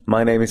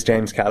My name is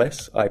James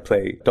Callis. I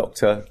play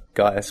Dr.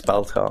 Gaius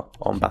Baltar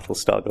on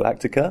Battlestar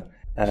Galactica,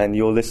 and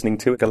you're listening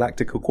to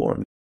Galactica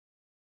Quorum.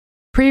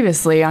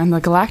 Previously on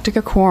the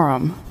Galactica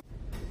Quorum.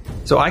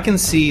 So I can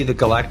see that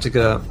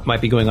Galactica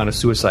might be going on a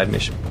suicide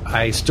mission.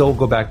 I still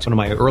go back to one of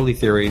my early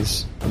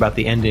theories about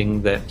the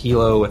ending, that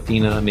Hilo,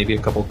 Athena, maybe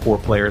a couple of core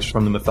players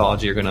from the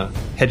mythology are going to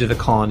head to the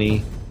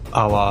colony,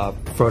 a la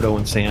Frodo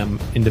and Sam,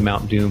 into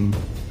Mount Doom.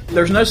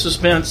 There's no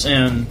suspense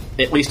in,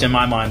 at least in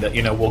my mind, that,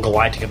 will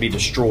Galactica be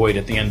destroyed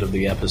at the end of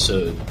the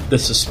episode? The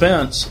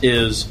suspense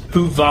is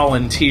who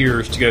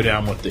volunteers to go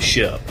down with the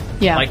ship.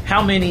 Yeah. Like,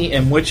 how many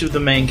and which of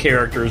the main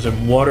characters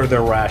and what are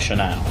their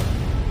rationale?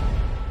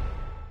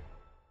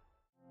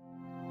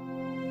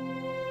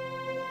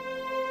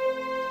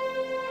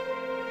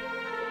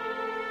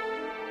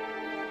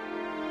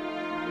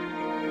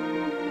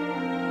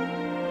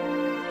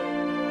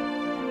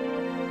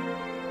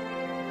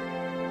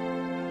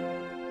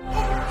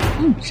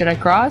 Should I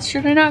cross?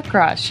 Should I not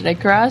cross? Should I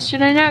cross?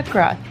 Should I not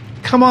cross?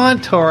 Come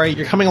on, Tori,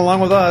 you're coming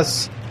along with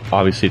us.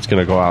 Obviously, it's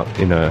going to go out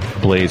in a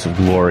blaze of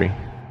glory.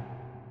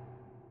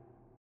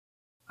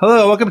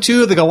 Hello, welcome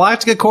to the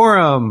Galactica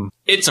Quorum.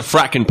 It's a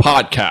frackin'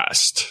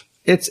 podcast.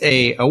 It's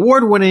a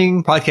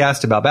award-winning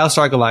podcast about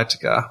Battlestar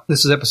Galactica.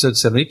 This is episode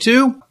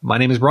 72. My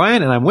name is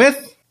Brian, and I'm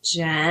with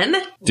Jen,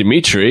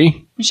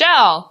 Dimitri,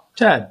 Michelle,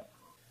 Ted.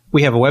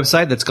 We have a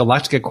website that's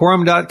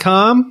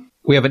galacticaquorum.com.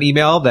 We have an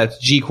email that's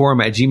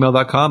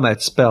gquorum@gmail.com.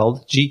 That's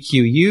spelled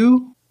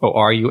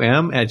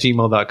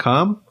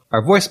GQUORUM@gmail.com.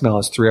 Our voicemail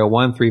is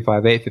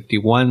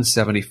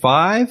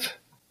 301-358-5175.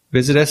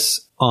 Visit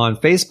us on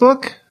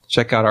Facebook.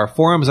 Check out our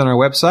forums on our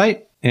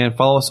website. And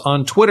follow us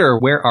on Twitter,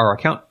 where our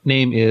account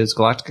name is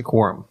Galactica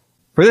Quorum.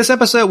 For this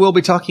episode, we'll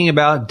be talking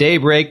about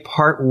Daybreak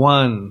Part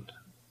 1.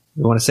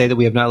 We want to say that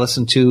we have not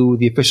listened to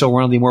the official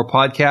Ronald D. Moore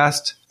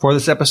podcast for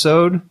this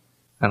episode.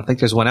 I don't think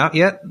there's one out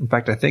yet. In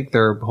fact, I think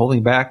they're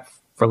holding back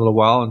for a little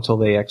while until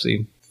they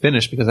actually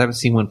finish, because I haven't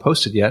seen one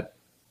posted yet.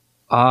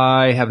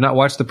 I have not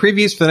watched the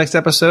previews for the next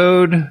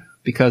episode,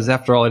 because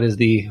after all, it is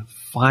the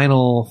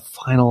final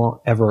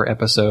ever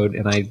episode,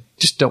 and I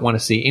just don't want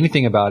to see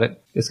anything about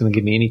it. It's going to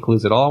give me any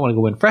clues at all. I want to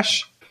go in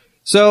fresh.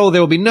 So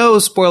there will be no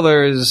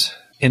spoilers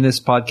in this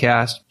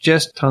podcast,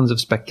 just tons of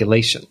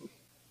speculation. I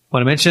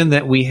want to mention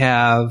that we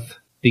have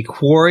the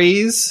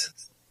Quarries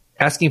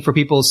asking for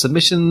people's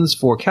submissions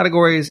for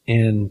categories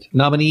and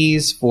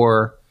nominees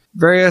for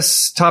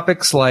various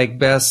topics like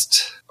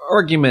best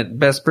argument,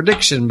 best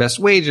prediction, best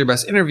wager,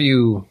 best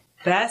interview.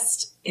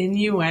 best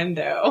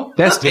innuendo.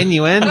 Best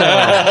innuendo.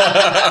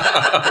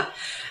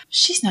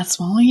 she's not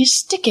swallowing your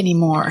stick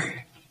anymore.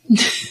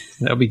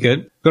 That'll be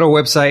good. Go to our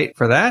website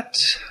for that.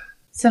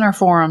 It's in our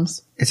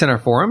forums. It's in our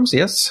forums,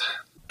 yes.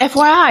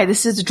 FYI,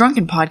 this is a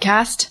drunken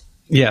podcast.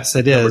 Yes,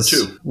 it is.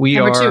 Number 2. We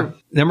Number are 2.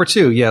 Number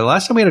 2. Yeah,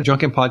 last time we had a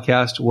drunken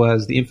podcast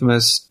was the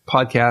infamous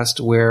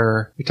podcast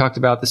where we talked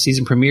about the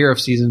season premiere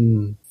of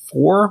season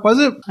 4, was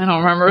it? I don't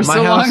remember. It was My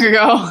so house. long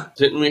ago.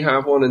 Didn't we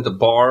have one at the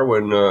bar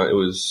when it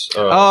was...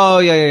 Oh,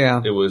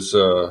 yeah. It was...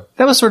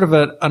 That was sort of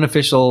an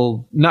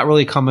unofficial, not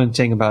really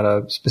commenting about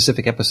a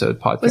specific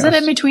episode podcast. Was that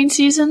in between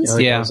seasons?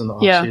 Yeah. It was in the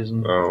Yeah.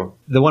 off-season. oh.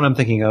 The one I'm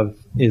thinking of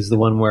is the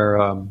one where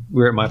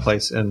we were at my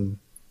place and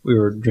we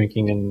were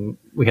drinking and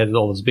we had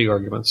all those big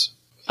arguments.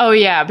 Oh,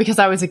 yeah, because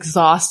I was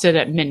exhausted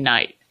at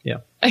midnight. Yeah.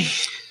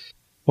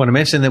 Want to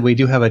mention that we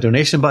do have a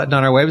donation button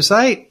on our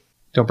website.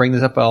 Don't bring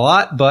this up a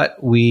lot,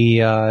 but we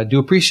do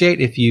appreciate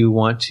if you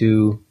want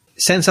to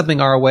send something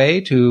our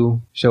way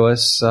to show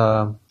us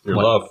Your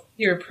love.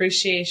 Your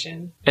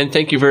appreciation. And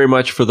thank you very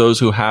much for those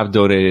who have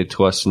donated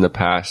to us in the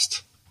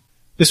past.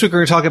 This week we're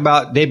going to talk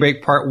about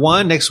Daybreak Part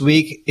 1. Next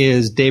week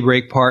is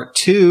Daybreak Part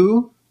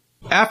 2.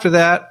 After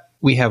that,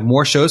 we have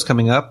more shows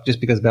coming up.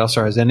 Just because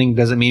Battlestar is ending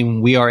doesn't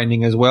mean we are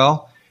ending as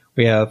well.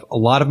 We have a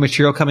lot of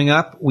material coming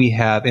up. We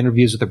have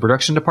interviews with the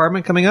production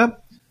department coming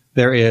up.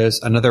 There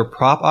is another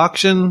prop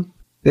auction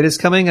that is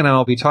coming, and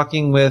I'll be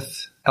talking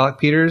with Alec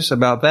Peters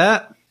about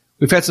that.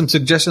 We've had some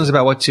suggestions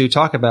about what to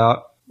talk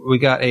about. We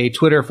got a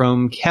Twitter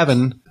from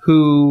Kevin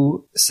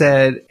who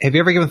said, have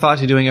you ever given thought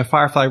to doing a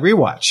Firefly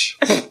rewatch?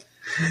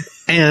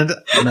 And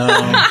No,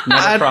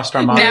 never crossed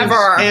our minds.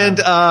 Never. And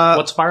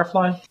What's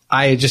Firefly?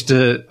 I just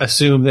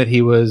assumed that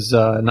he was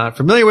not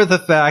familiar with the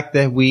fact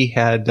that we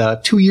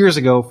had 2 years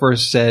ago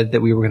first said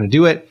that we were going to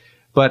do it.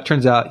 But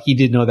turns out he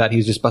did know that. He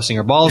was just busting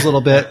our balls a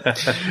little bit.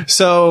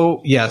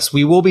 So, yes,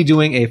 we will be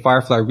doing a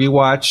Firefly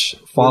rewatch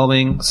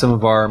following some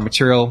of our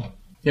material.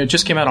 Yeah, it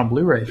just came out on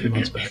Blu-ray a few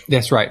months back.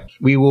 That's right.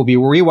 We will be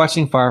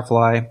rewatching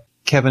Firefly.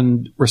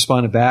 Kevin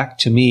responded back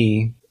to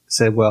me,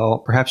 said, well,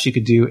 perhaps you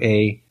could do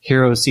a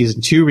Heroes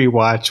Season 2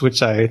 rewatch,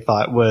 which I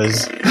thought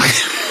was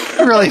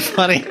really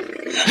funny.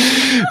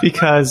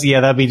 Because, yeah,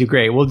 that'd be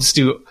great. We'll just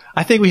do...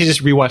 I think we should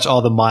just rewatch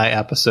all the Maya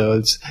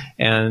episodes,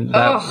 and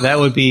that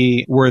would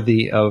be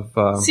worthy of...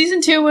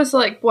 Season 2 was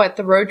like, what,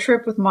 the road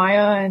trip with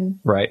Maya and...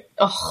 right.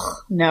 Oh,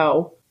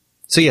 no.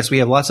 So, yes, we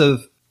have lots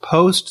of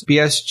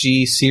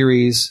post-BSG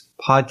series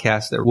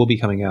podcasts that will be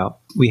coming out.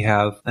 We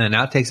have an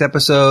outtakes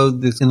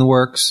episode that's in the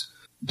works.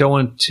 don't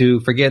want to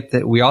forget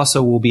that we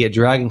also will be at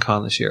Dragon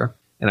Con this year.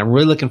 And I'm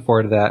really looking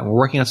forward to that. And we're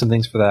working on some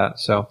things for that.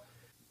 So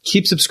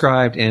keep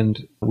subscribed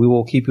and we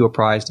will keep you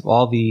apprised of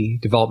all the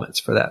developments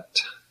for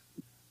that.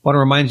 I want to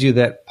remind you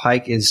that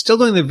Pike is still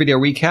doing the video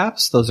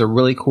recaps. Those are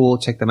really cool.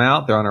 Check them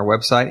out. They're on our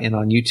website and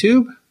on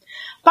YouTube.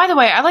 By the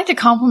way, I'd like to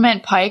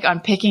compliment Pike on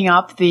picking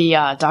up the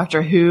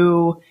Doctor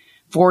Who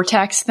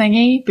Vortex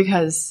thingy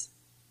because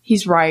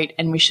he's right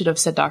and we should have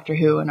said Doctor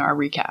Who in our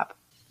recap.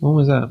 What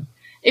was that?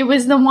 It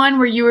was the one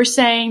where you were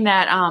saying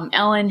that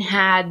Ellen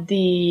had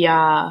the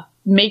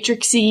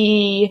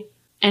Matrixy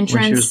entrance.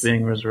 When she was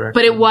being resurrected.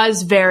 But it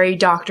was very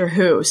Doctor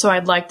Who, so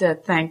I'd like to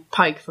thank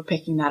Pike for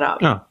picking that up.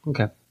 Oh,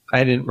 okay.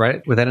 I didn't write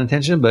it with that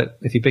intention, but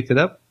if you picked it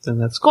up, then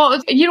that's cool.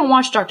 Well, you don't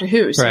watch Doctor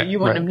Who, so Right, you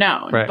wouldn't right,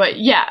 have known. right. But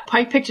yeah,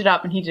 Pike picked it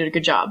up and he did a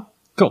good job.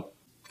 Cool.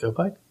 Go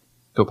Pike.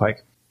 Go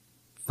Pike.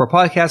 For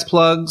podcast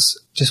plugs,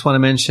 just want to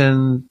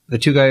mention the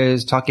Two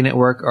Guys Talking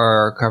Network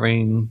are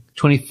covering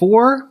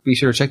 24. Be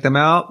sure to check them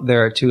out.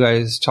 They're at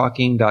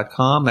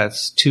twoguystalking.com.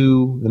 That's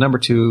the number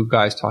 2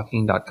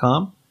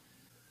 guystalking.com.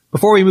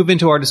 Before we move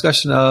into our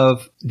discussion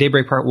of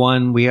Daybreak Part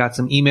 1, we got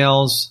some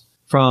emails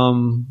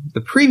from the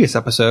previous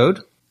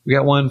episode. We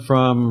got one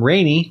from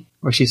Rainey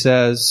where she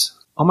says,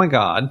 "Oh my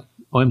God,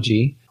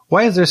 OMG,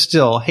 why is there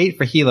still hate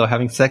for Hilo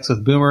having sex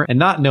with Boomer and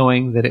not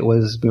knowing that it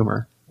was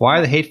Boomer?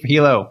 Why the hate for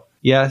Hilo?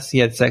 Yes, he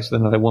had sex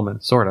with another woman,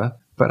 sorta,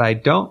 but I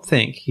don't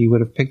think he would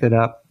have picked it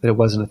up that it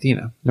wasn't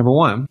Athena. Number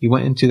 1, he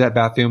went into that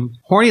bathroom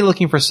horny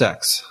looking for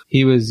sex.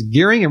 He was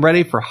gearing and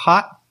ready for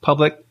hot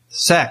public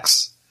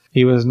sex.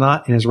 He was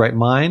not in his right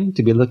mind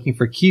to be looking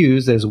for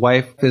cues that his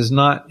wife is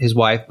not his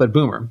wife, but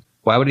Boomer.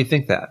 Why would he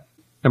think that?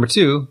 Number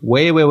 2,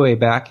 way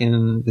back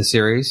in the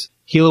series,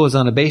 Hilo was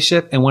on a base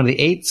ship and one of the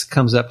Eights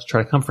comes up to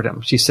try to comfort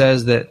him. She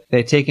says that they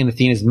had taken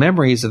Athena's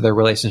memories of their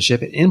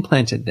relationship and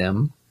implanted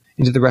them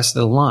into the rest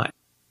of the line.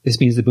 This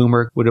means the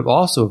Boomer would have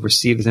also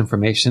received his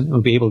information and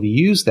would be able to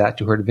use that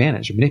to her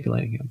advantage of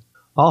manipulating him.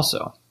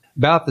 Also,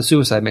 about the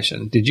suicide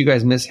mission, did you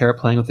guys miss Hera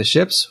playing with the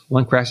ships?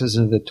 One crashes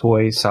into the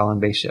toy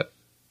Cylon base ship.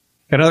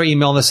 Got another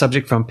email on this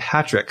subject from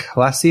Patrick.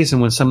 Last season,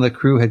 when some of the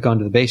crew had gone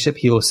to the base ship,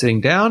 he was sitting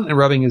down and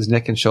rubbing his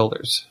neck and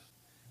shoulders.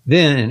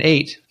 Then an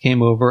 8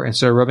 came over and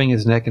started rubbing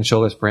his neck and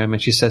shoulders for him,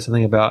 and she said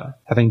something about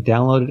having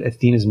downloaded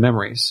Athena's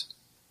memories.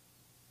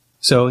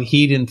 So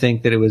he didn't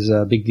think that it was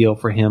a big deal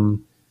for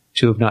him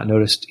to have not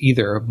noticed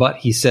either, but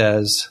he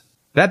says,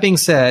 that being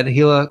said,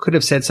 Hila could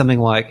have said something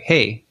like,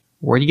 "Hey,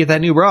 where'd you get that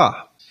new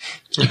bra?"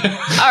 All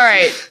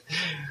right.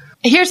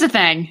 Here's the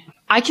thing.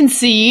 I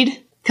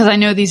concede, because I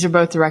know these are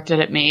both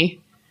directed at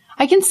me.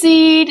 I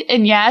concede,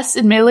 and yes,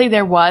 admittedly,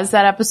 there was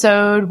that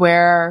episode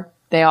where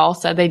they all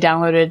said they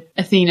downloaded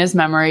Athena's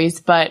memories,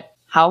 but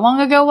how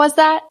long ago was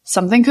that?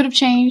 Something could have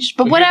changed,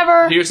 but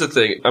whatever. Here's the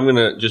thing. I'm going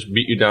to just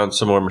beat you down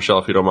some more, Michelle,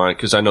 if you don't mind,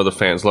 because I know the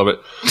fans love it.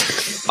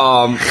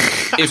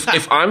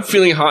 If I'm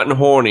feeling hot and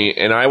horny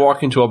and I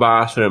walk into a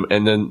bathroom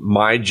and then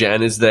my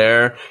Jen is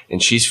there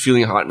and she's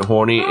feeling hot and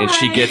horny and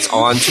she gets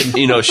on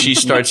to, she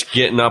starts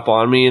getting up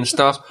on me and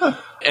stuff.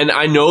 And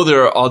I know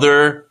there are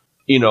other,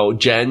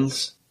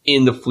 Jens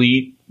in the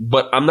fleet,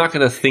 but I'm not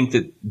going to think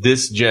that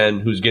this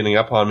Jen who's getting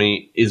up on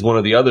me is one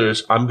of the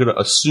others. I'm going to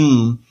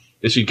assume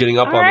that she's getting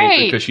up on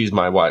me because she's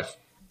my wife.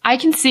 I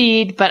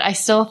concede, but I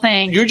still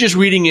think... You're just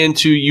reading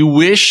into, you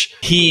wish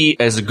he,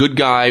 as a good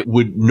guy,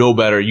 would know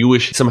better. You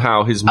wish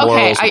somehow his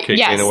morals would kick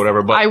in or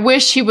whatever. But I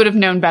wish he would have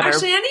known better.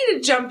 Actually, I need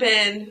to jump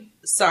in.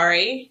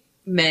 Sorry,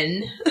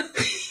 men.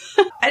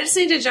 I just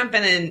need to jump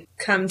in and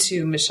come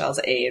to Michelle's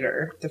aid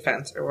or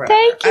defense or whatever.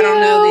 Thank you. I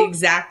don't know the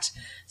exact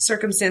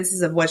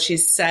circumstances of what she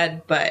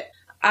said, but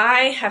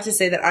I have to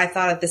say that I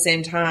thought at the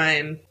same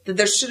time that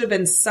there should have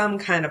been some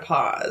kind of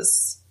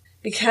pause.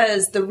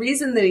 Because the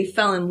reason that he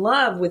fell in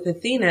love with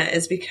Athena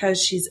is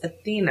because she's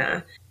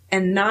Athena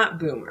and not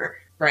Boomer,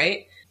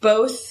 right?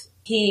 Both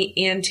he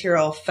and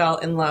Tyrell fell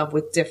in love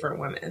with different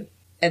women.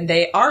 And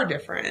they are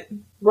different.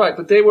 Right,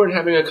 but they weren't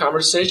having a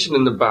conversation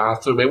in the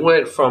bathroom. It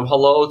went from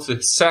hello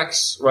to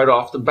sex right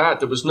off the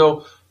bat. There was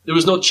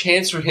no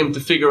chance for him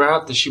to figure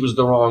out that she was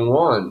the wrong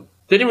one.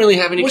 They didn't really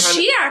have any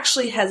she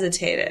actually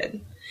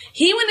hesitated.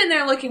 He went in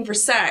there looking for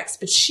sex,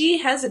 but she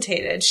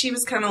hesitated. She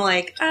was kind of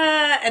like,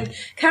 and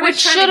kind of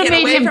trying to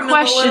get away from him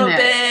a little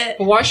bit.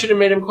 Well, why should it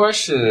made him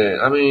question it?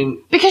 I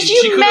mean... Because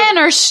you men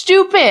are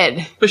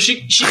stupid. But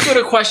she could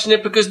have questioned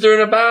it because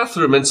they're in a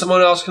bathroom and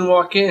someone else can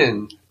walk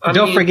in.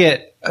 Don't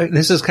forget,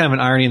 this is kind of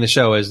an irony in the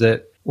show, is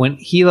that when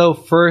Hilo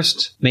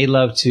first made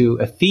love to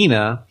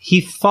Athena,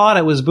 he thought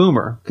it was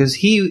Boomer because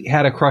he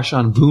had a crush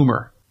on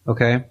Boomer.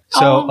 Okay,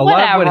 so a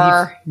lot of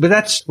what but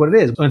that's what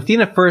it is. When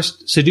Athena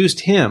first seduced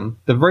him,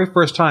 the very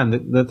first time,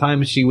 the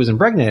time she was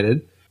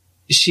impregnated,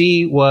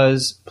 she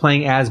was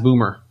playing as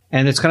Boomer.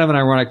 And it's kind of an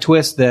ironic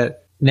twist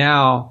that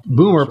now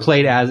Boomer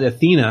played as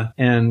Athena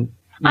and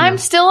I'm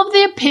still of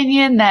the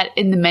opinion that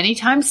in the many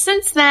times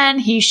since then,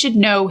 he should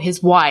know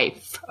his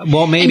wife.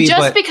 Well, maybe, And just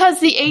but because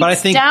the but I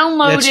apes think that's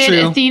downloaded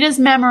true. Athena's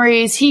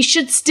memories, he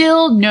should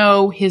still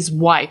know his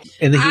wife.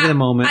 in the heat of the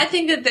moment, I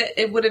think that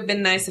it would have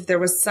been nice if there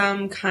was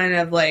some kind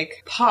of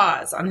like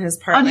pause on his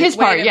part. On like, his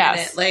wait part, a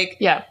yes. minute, like,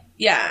 Yeah.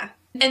 yeah.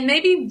 And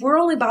maybe we're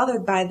only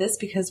bothered by this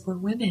because we're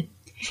women.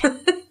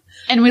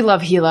 And we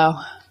love Hilo.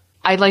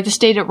 I'd like to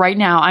state it right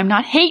now. I'm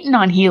not hating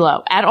on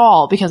Hilo at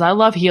all because I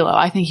love Hilo.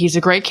 I think he's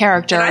a great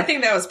character. And I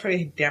think that was a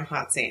pretty damn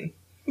hot scene.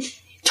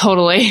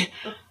 Totally.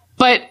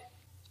 But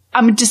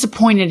I'm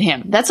disappointed in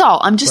him. That's all.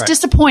 I'm just Right.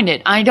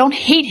 disappointed. I don't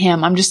hate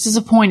him. I'm just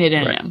disappointed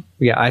in him.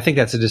 yeah, I think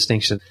that's a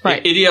distinction.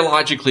 Right.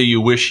 Ideologically,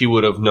 you wish he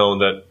would have known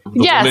that the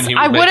Yes, woman he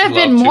was I would making have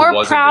love been to more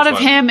wasn't proud his of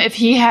wife. him if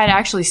he had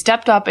actually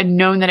stepped up and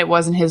known that it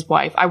wasn't his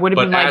wife. I would have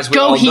But been like, as we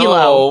go all Hilo.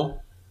 know,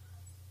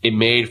 it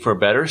made for a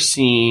better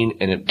scene,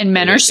 And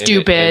men are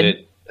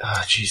stupid.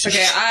 Jesus.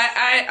 Okay,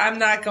 I'm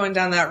not going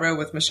down that road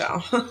with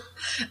Michelle. Sorry.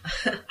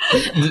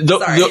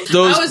 Those,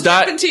 I was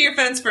that, jumping to your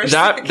fence for a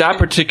that second. that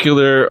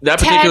particular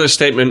Ted,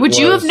 statement. Would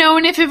you have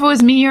known if it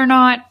was me or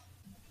not?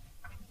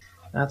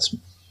 That's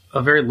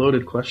a very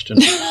loaded question.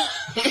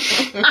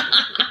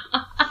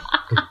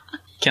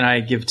 Can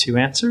I give two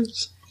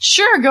answers?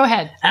 Sure, go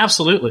ahead.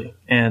 Absolutely.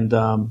 And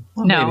well,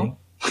 No.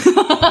 maybe.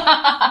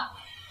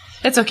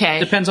 It's okay.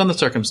 Depends on the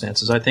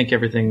circumstances. I think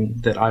everything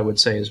that I would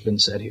say has been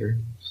said here.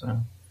 So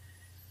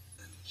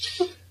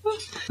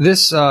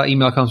This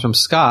email comes from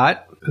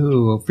Scott,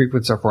 who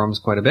frequents our forums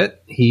quite a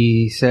bit.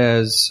 He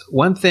says,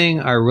 one thing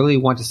I really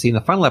want to see in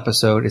the final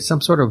episode is some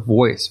sort of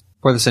voice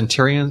for the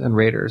Centurions and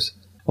Raiders.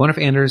 I wonder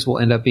if Anders will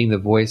end up being the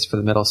voice for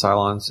the Metal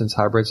Cylons, since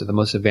hybrids are the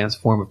most advanced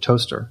form of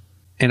toaster.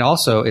 And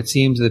also, it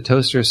seems the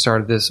toasters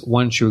started this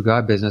one true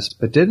god business,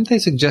 but didn't they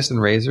suggest in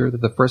Razor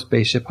that the first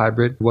spaceship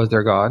hybrid was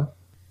their god?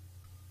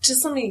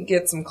 Just let me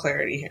get some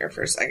clarity here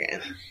for a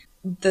second.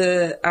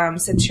 The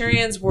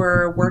Centurions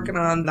were working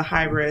on the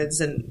hybrids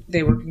and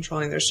they were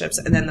controlling their ships,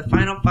 and then the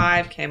Final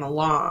Five came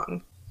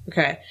along.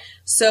 Okay,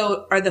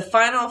 so are the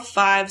Final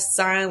Five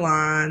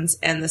Cylons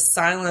and the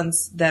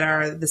Cylons that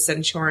are the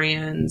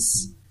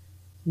Centurions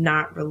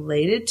not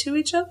related to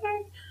each other?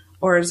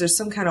 Or is there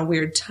some kind of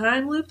weird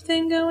time loop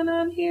thing going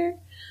on here?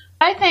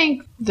 I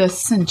think the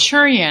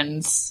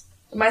Centurions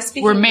Am I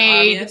speaking were the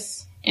made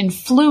obvious?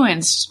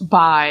 influenced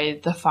by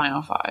the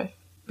Final Five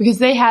because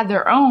they had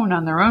their own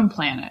on their own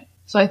planet.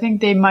 So I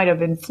think they might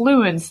have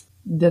influenced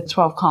the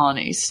 12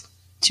 colonies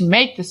to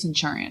make the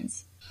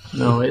Centurions.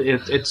 no,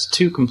 it's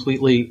two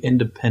completely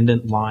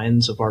independent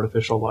lines of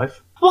artificial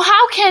life. Well,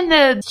 how can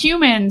the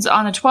humans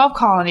on the 12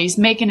 colonies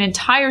make an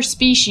entire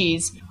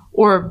species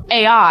or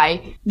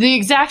AI the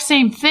exact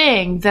same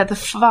thing that the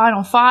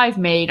Final Five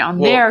made on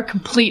their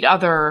complete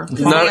other...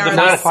 They are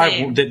the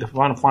same. The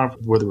Final Five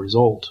were the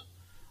result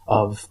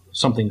of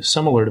something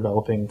similar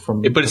developing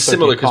from. But it's the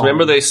similar 13th because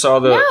remember colony. they saw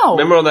No.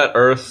 remember on that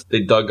Earth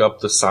they dug up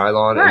the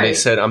Cylon and they Right.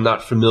 said, I'm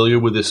not familiar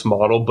with this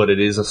model, but it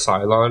is a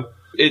Cylon.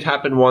 It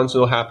happened once,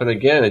 it'll happen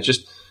again. It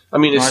just, I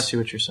mean, I it's, see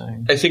what you're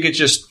saying. I think it's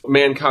just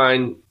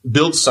mankind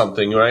builds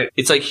something, right?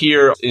 It's like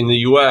here in the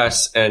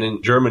US and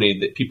in Germany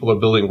that people are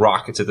building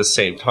rockets at the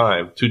same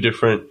time. Two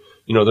different,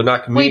 they're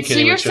not Wait, communicating. so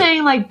you're with each other.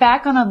 saying like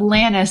back on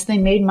Atlantis they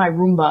made my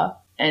Roomba,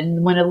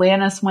 and when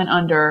Atlantis went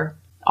under,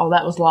 all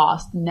that was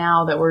lost.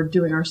 Now that we're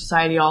doing our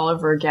society all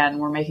over again,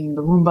 we're making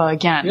the Roomba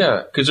again.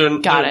 Yeah, because there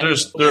it.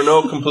 are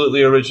no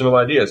completely original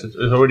ideas. It's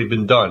already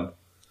been done.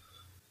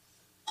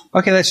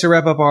 Okay, that should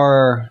wrap up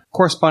our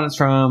correspondence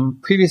from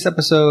previous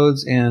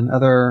episodes and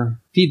other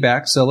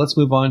feedback. So let's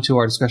move on to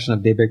our discussion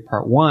of Daybreak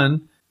Part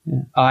 1.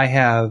 I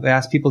have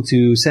asked people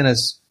to send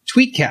us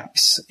tweet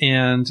caps,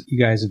 and you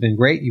guys have been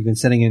great. You've been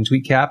sending in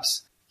tweet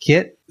caps.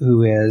 Kit,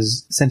 who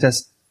has sent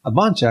us a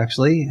bunch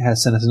actually,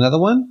 has sent us another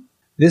one.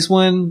 This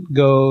one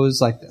goes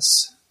like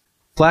this.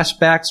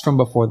 Flashbacks from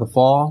before the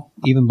fall.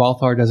 Even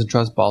Balthar doesn't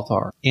trust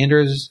Balthar.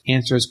 Anders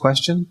answers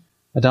question.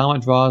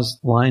 Adama draws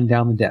line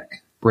down the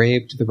deck.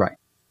 Brave to the right.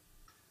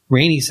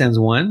 Rainey sends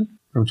one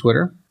from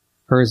Twitter.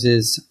 Hers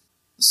is,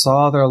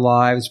 saw their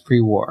lives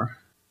pre-war.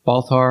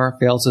 Balthar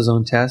fails his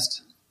own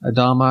test.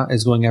 Adama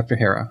is going after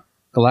Hera.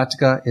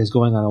 Galactica is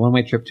going on a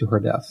one-way trip to her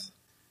death.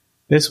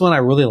 This one I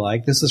really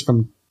like. This is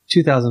from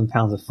 2,000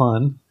 Pounds of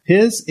Fun.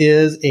 His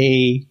is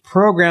a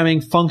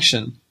programming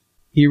function.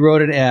 He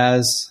wrote it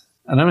as,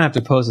 and I'm going to have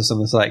to post this on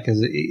the site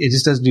because it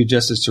just doesn't do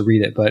justice to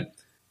read it, but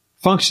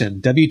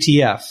function,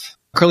 WTF,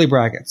 curly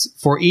brackets,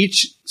 for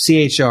each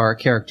CHR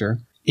character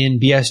in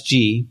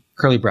BSG,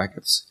 curly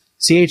brackets,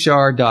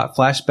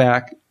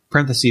 CHR.flashback,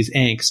 parentheses,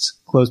 angst,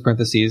 close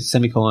parentheses,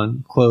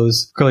 semicolon,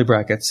 close, curly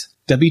brackets,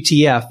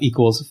 WTF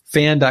equals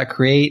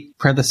fan.create,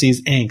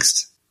 parentheses,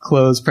 angst,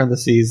 close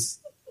parentheses,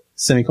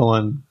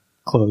 semicolon,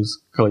 close,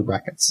 curly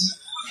brackets.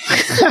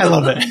 I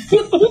love it.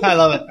 I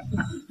love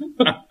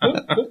it.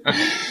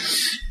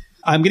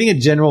 I'm getting a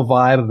general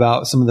vibe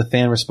about some of the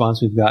fan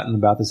response we've gotten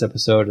about this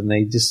episode, and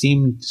they just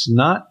seem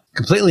not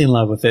completely in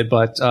love with it.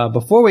 But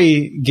before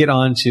we get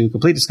on to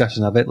complete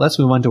discussion of it, let's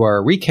move on to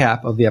our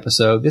recap of the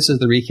episode. This is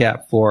the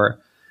recap for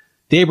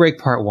Daybreak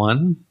Part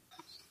 1.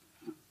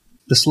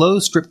 The slow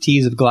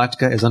striptease of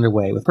Galactica is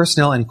underway, with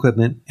personnel and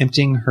equipment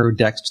emptying her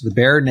decks to the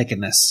bare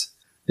nakedness.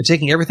 They're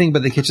taking everything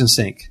but the kitchen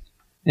sink.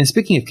 And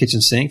speaking of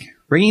kitchen sink,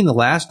 bringing the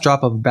last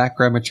drop of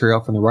background material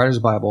from the writer's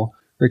Bible,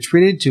 we're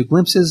treated to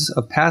glimpses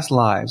of past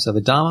lives of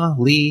Adama,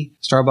 Lee,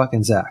 Starbuck,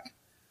 and Zack.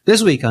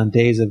 This week on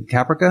Days of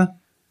Caprica,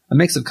 a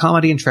mix of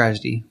comedy and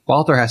tragedy,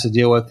 Baltar has to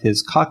deal with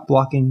his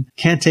cock-blocking,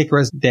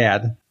 cantankerous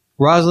dad.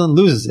 Rosalind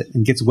loses it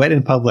and gets wet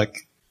in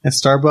public, and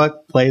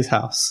Starbuck plays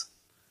house.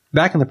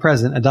 Back in the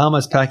present, Adama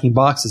is packing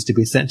boxes to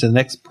be sent to the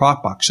next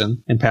prop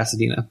auction in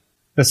Pasadena.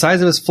 The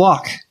size of his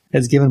flock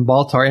has given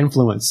Baltar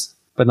influence,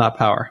 but not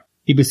power.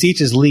 He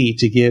beseeches Lee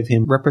to give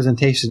him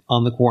representation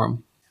on the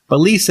quorum. But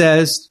Lee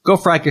says, "Go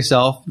frack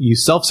yourself, you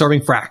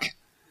self-serving frack."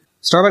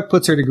 Starbuck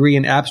puts her degree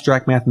in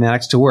abstract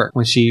mathematics to work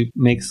when she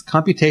makes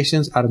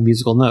computations out of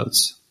musical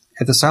notes.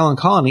 At the Cylon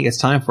colony, it's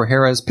time for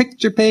Hera's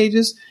picture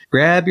pages.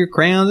 Grab your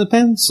crayons and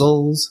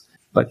pencils.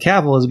 But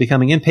Cavil is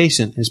becoming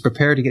impatient and is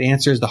prepared to get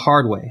answers the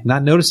hard way,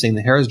 not noticing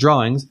that Hera's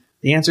drawings,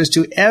 the answers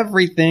to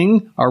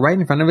everything, are right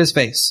in front of his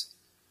face.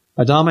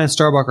 Adama and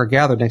Starbuck are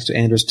gathered next to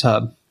Anders'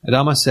 tub.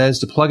 Adama says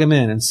to plug him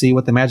in and see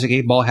what the Magic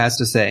 8 Ball has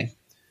to say.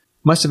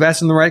 Must have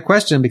asked him the right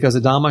question because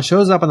Adama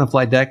shows up on the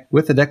flight deck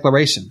with the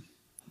declaration.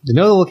 They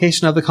know the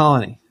location of the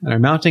colony and are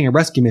mounting a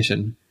rescue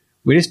mission.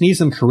 We just need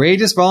some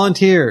courageous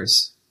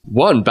volunteers.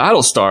 One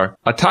Battlestar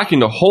attacking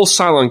the whole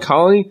Cylon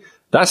colony?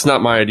 That's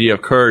not my idea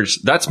of courage.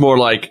 That's more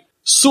like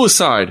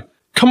suicide.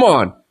 Come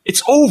on,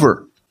 it's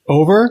over.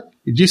 Over?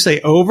 Did you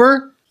say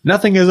over?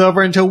 Nothing is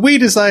over until we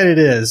decide it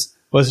is.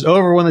 Was it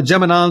over when the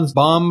Geminons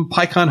bombed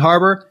Pycon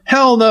Harbor?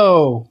 Hell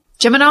no!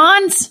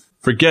 Geminons?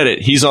 Forget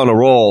it. He's on a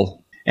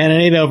roll. And it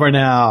ain't over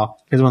now.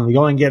 Because when the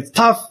going gets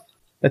tough,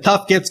 the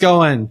tough gets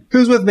going.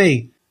 Who's with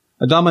me?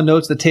 Adama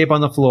notes the tape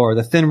on the floor,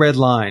 the thin red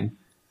line.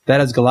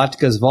 That is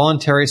Galactica's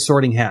voluntary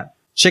sorting hat.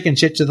 Chicken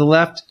shit to the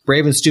left,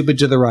 brave and stupid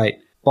to the right.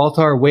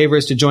 Baltar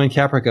wavers to join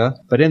Caprica,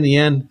 but in the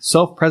end,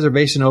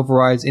 self-preservation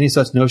overrides any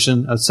such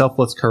notion of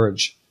selfless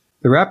courage.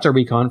 The Raptor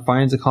recon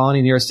finds the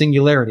colony near a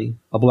singularity,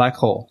 a black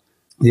hole.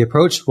 The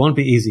approach won't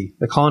be easy.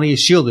 The colony is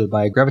shielded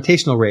by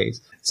gravitational rays,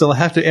 so they'll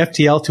have to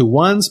FTL to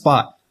one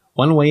spot.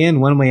 One way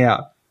in, one way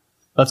out.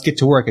 Let's get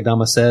to work,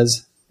 Adama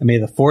says, and may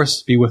the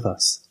Force be with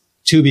us.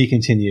 To be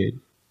continued.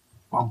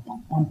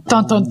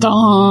 Dun dun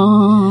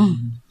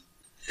dun!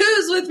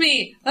 Who's with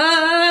me?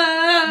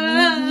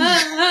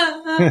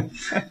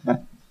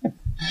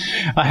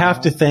 I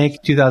have to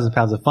thank 2,000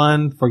 Pounds of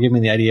Fun for giving me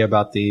the idea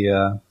about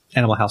the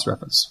Animal House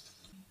reference.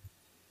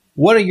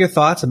 What are your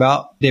thoughts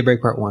about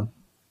Daybreak Part 1?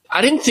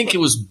 I didn't think it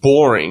was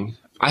boring.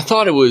 I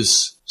thought it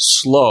was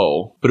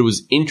slow, but it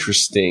was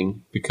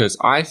interesting because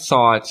I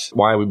thought,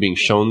 why are we being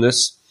shown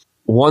this?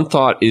 One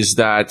thought is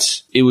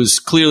that it was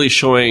clearly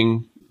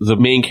showing the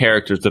main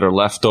characters that are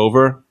left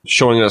over,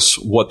 showing us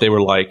what they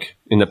were like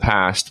in the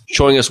past,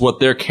 showing us what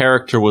their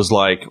character was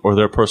like, or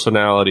their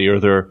personality, or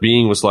their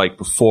being was like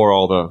before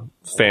all the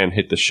fan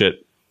hit the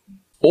shit.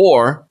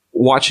 Or,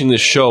 watching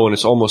this show and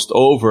it's almost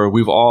over,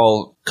 we've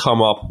all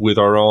come up with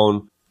our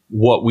own,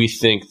 what we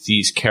think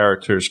these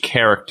characters'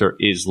 character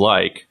is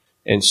like.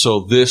 And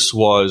so this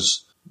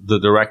was the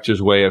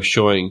director's way of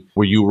showing,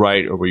 were you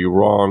right or were you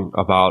wrong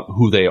about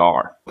who they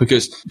are?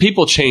 Because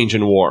people change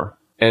in war.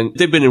 And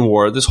they've been in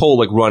war. This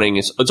whole running,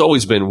 it's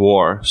always been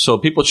war. So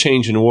people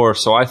change in war.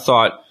 So I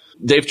thought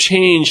they've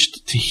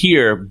changed to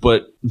here,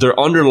 but their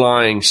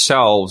underlying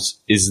selves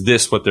is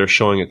this what they're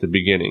showing at the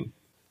beginning.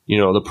 You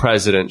know, the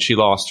president, she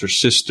lost her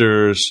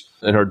sisters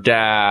and her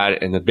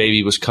dad, and the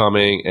baby was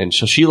coming. And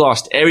so she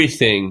lost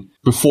everything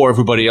before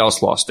everybody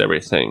else lost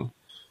everything.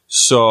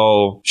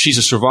 So she's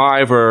a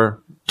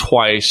survivor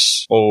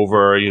twice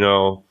over,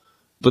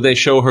 but they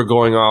show her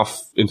going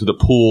off into the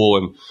pool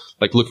and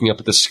looking up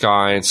at the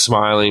sky and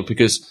smiling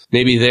because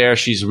maybe there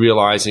she's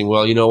realizing,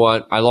 well, you know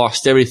what? I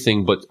lost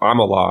everything, but I'm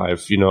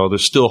alive.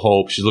 There's still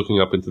hope. She's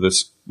looking up into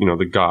this,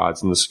 the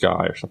gods in the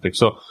sky or something.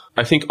 So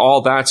I think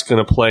all that's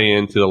going to play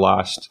into the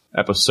last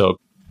episode.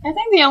 I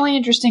think the only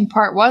interesting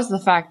part was the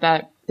fact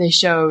that they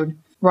showed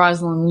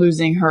Rosalind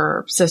losing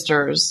her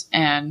sisters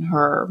and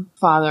her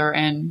father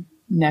and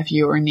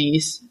nephew or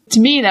niece.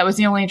 To me, that was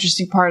the only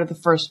interesting part of the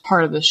first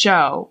part of the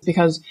show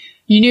because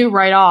you knew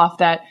right off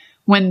that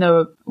when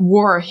the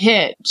war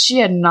hit, she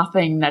had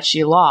nothing that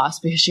she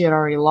lost because she had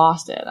already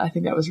lost it. I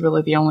think that was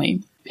really the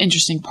only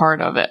interesting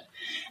part of it.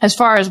 As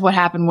far as what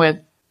happened with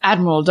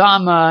Admiral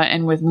Adama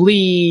and with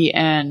Lee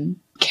and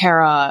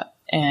Kara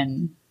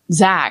and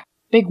Zack,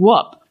 big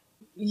whoop.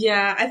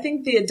 Yeah, I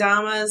think the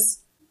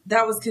Adamas,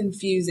 that was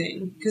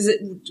confusing because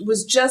it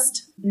was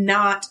just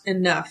not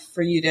enough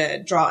for you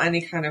to draw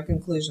any kind of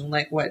conclusion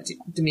like what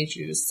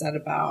Demetrius said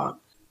about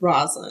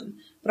Rosalind.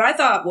 But I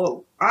thought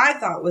what I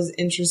thought was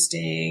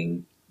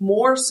interesting,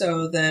 more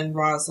so than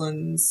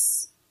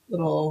Rosalind's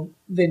little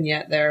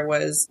vignette there,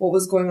 was what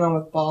was going on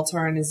with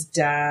Baltar and his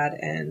dad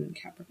and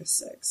Caprica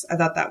 6. I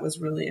thought that was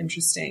really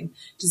interesting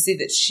to see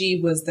that she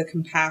was the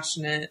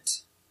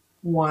compassionate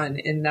one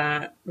in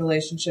that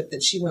relationship,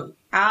 that she went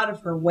out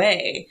of her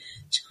way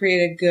to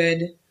create a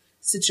good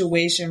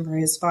situation for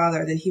his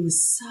father, that he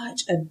was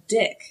such a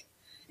dick.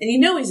 And you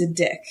know he's a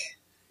dick.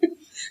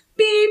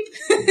 Beep.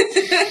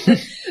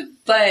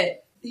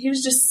 But he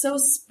was just so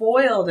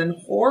spoiled and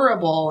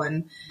horrible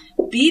and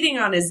beating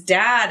on his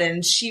dad.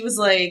 And she was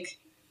like,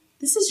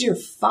 this is your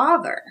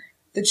father.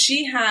 That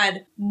she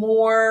had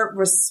more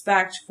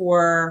respect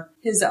for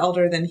his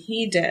elder than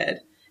he did.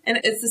 And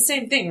it's the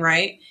same thing,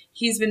 right?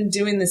 He's been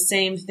doing the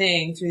same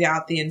thing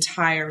throughout the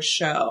entire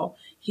show.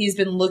 He's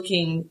been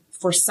looking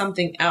for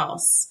something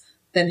else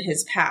than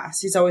his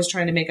past. He's always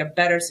trying to make a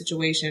better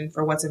situation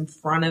for what's in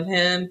front of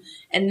him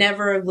and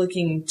never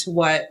looking to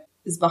what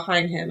is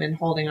behind him and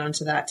holding on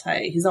to that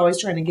tight. He's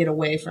always trying to get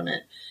away from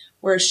it.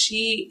 Where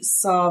she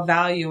saw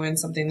value in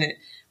something that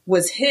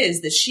was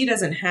his that she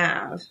doesn't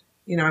have.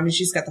 You know, I mean,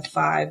 she's got the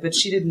 5, but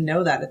she didn't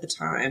know that at the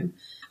time.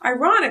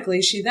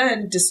 Ironically, she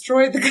then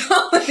destroyed the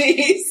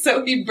colony,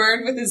 so he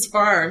burned with his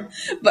farm.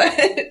 But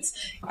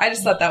I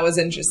just thought that was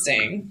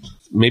interesting.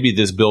 Maybe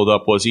this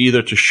build-up was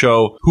either to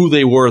show who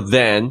they were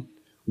then.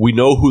 We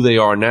know who they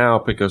are now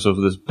because of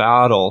this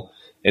battle.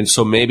 And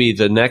so maybe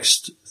the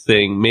next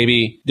thing,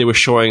 maybe they were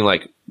showing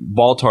like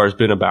Baltar's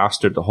been a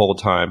bastard the whole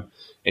time.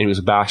 And he was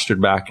a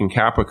bastard back in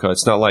Caprica.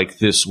 It's not like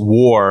this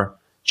war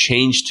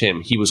changed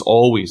him. He was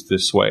always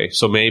this way.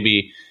 So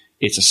maybe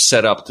it's a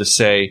setup to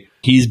say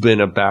he's been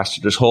a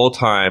bastard this whole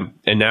time,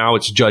 and now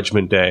it's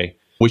Judgment Day.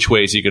 Which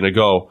way is he going to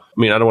go? I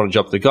mean, I don't want to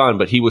jump the gun,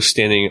 but he was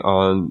standing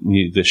on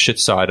the shit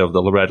side of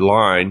the red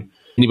line.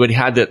 And he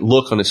had that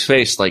look on his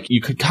face, like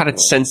you could kind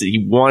of sense that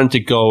he wanted to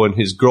go, and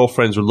his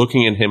girlfriends were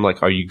looking at him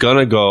like, are you going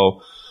to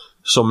go?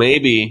 So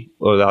maybe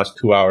the last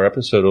 2-hour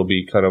episode will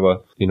be kind of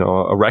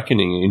a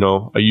reckoning.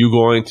 Are you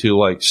going to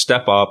like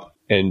step up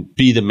and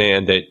be the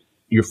man that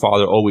your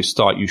father always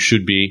thought you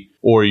should be,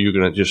 or are you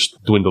going to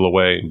just dwindle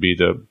away and be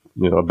the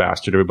a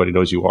bastard everybody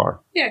knows you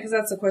are? Yeah, because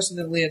that's the question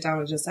that Leah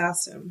Donna just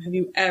asked him. Have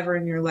you ever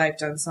in your life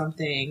done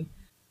something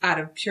out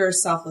of pure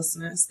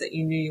selflessness that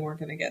you knew you weren't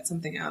going to get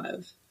something out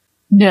of?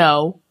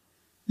 No.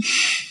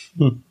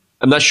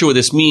 I'm not sure what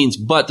this means,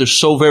 but there's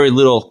so very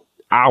little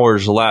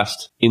hours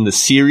left in the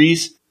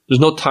series.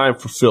 There's no time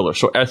for filler.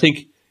 So I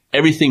think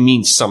everything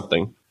means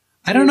something.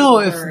 I don't know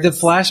if the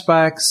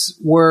flashbacks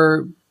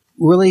were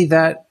really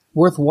that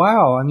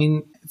worthwhile. I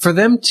mean, for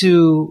them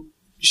to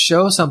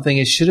show something,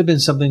 it should have been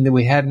something that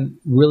we hadn't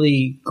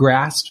really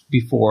grasped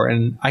before.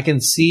 And I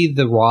can see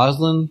the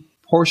Rosalind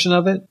portion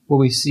of it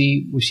where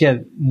she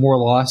had more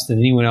loss than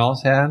anyone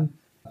else had.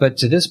 But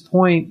to this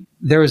point,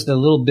 there was the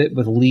little bit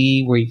with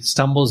Lee where he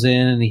stumbles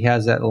in and he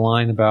has that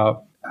line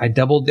about, I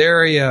double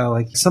dare ya.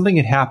 Like something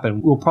had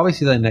happened. We'll probably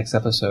see that in the next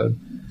episode,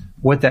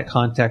 what that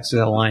context of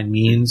that line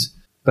means.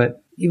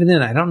 But even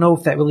then, I don't know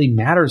if that really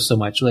matters so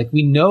much. Like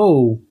we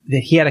know that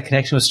he had a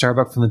connection with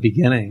Starbuck from the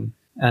beginning.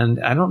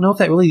 And I don't know if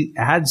that really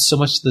adds so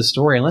much to the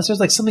story, unless there's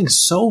like something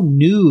so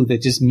new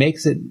that just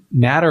makes it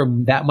matter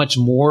that much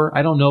more.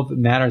 I don't know if it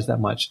matters that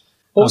much.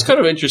 Well, it's kind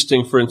of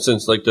interesting, for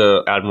instance, like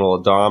the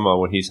Admiral Adama,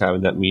 when he's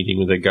having that meeting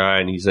with a guy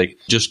and he's like,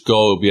 just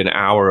go, it'll be an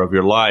hour of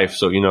your life.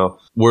 So,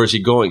 where is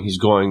he going? He's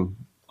going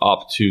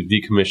up to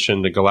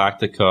decommission the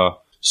Galactica.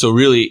 So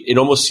really, it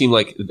almost seemed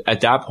like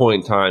at that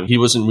point in time, he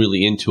wasn't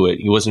really into it.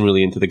 He wasn't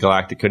really into the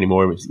Galactica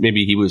anymore.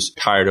 Maybe he was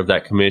tired of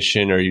that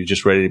commission or he was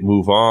just ready to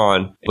move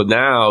on. But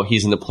now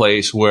he's in the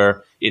place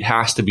where it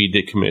has to be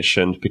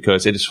decommissioned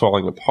because it is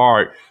falling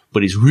apart,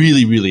 but he's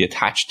really, really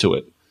attached to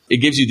it. It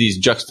gives you these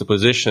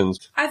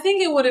juxtapositions. I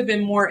think it would have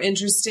been more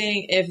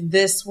interesting if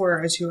this were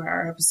a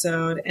 2-hour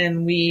episode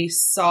and we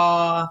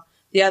saw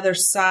the other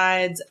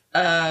sides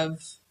of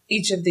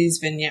each of these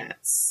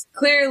vignettes.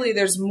 Clearly,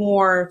 there's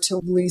more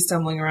to Lee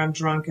stumbling around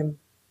drunk and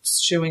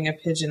shooing a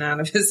pigeon out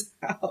of his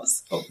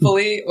house,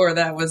 hopefully, or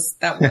that was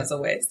a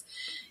waste.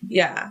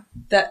 Yeah.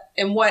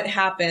 And what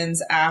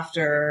happens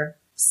after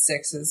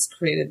Six has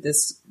created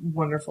this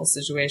wonderful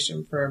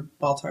situation for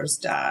Baltar's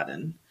dad.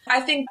 And I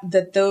think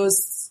that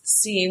those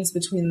scenes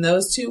between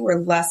those two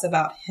were less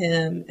about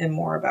him and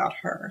more about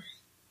her.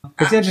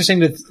 It's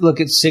interesting to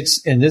look at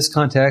Six in this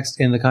context,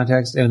 in the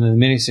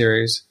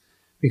miniseries,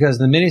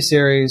 because in the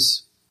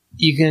miniseries,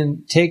 you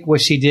can take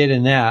what she did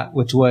in that,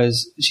 which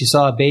was she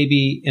saw a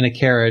baby in a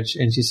carriage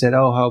and she said,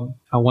 oh,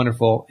 how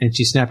wonderful. And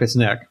she snapped its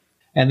neck.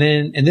 And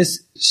then in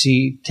this,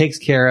 she takes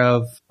care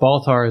of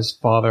Baltar's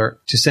father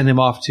to send him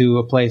off to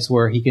a place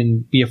where he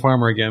can be a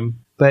farmer again.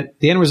 But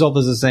the end result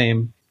is the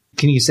same.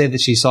 Can you say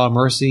that she saw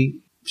mercy?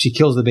 She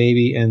kills the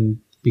baby and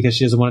because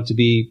she doesn't want it to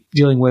be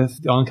dealing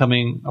with the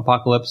oncoming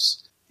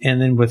apocalypse.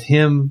 And then with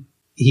him,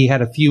 he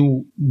had a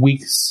few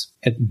weeks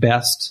at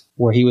best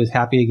where he was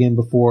happy again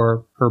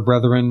before her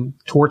brethren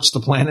torched the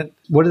planet.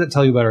 What does it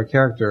tell you about her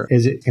character?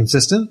 Is it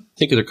consistent? I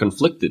think they're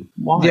conflicted.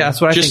 Why? Yeah,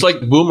 that's what I think. Just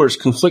like Boomer's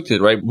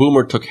conflicted, right?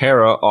 Boomer took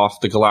Hera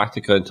off the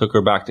Galactica and took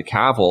her back to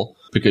Cavil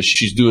because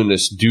she's doing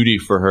this duty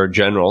for her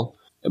general.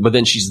 But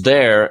then she's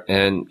there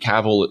and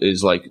Cavil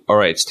is like, all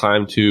right, it's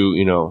time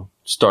to,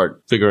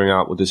 start figuring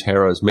out what this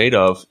Hera is made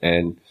of.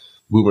 And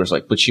Boomer's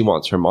like, but she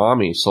wants her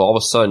mommy. So all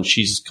of a sudden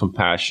she's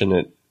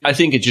compassionate. I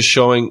think it's just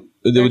showing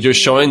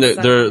that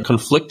they're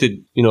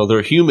conflicted.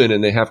 They're human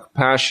and they have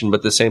compassion, but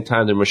at the same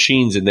time they're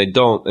machines and they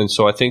don't. And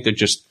so I think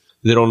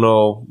they don't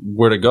know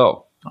where to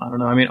go. I don't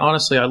know. I mean,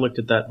 honestly, I looked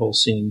at that whole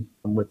scene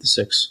with the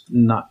Six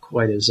not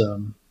quite as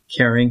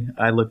caring.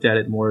 I looked at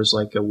it more as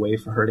like a way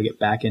for her to get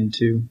back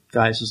into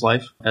Gaius'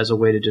 life, as a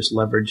way to just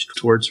leverage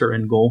towards her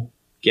end goal,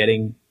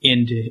 getting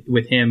into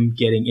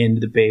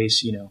the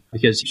base,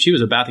 because she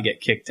was about to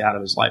get kicked out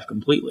of his life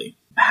completely.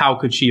 How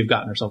could she have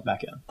gotten herself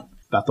back in?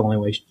 About the only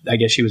way I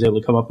guess she was able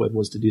to come up with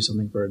was to do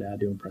something for her dad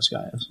to impress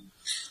Gaius.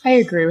 I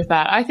agree with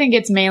that. I think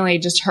it's mainly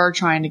just her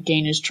trying to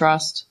gain his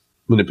trust.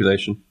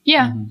 Manipulation.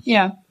 Yeah,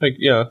 yeah.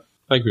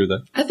 I agree with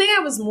that. I think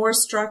I was more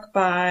struck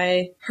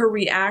by her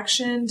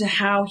reaction to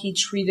how he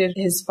treated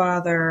his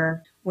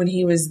father when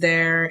he was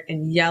there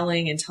and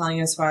yelling and telling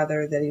his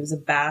father that he was a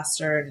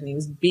bastard and he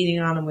was beating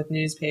on him with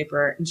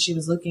newspaper. And she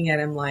was looking at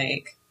him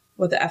like,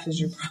 what the F is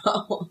your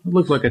problem? It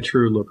looked like a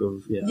true look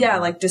of,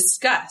 like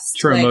disgust.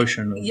 True like,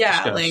 emotion of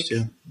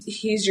disgust,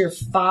 he's your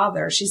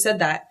father. She said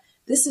that.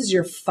 This is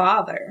your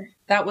father.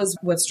 That was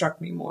what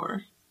struck me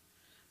more.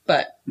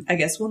 But I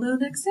guess we'll know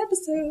next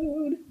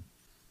episode.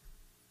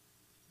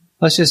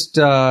 Let's just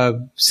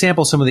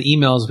sample some of the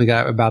emails we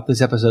got about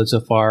this episode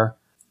so far.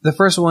 The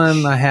first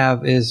one I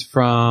have is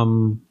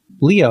from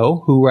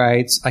Leo, who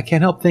writes, I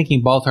can't help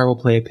thinking Baltar will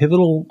play a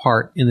pivotal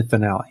part in the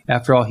finale.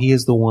 After all, he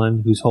is the one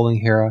who's holding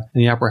Hera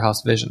in the Opera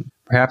House vision.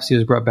 Perhaps he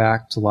was brought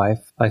back to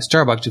life by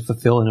Starbuck to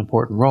fulfill an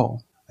important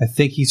role. I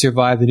think he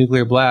survived the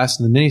nuclear blast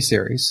in the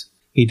miniseries.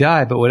 He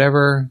died, but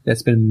whatever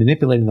that's been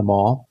manipulating them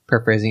all,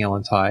 paraphrasing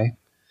Ellen Tigh,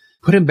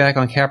 put him back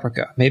on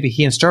Caprica. Maybe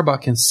he and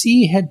Starbuck can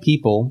see head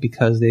people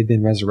because they've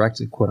been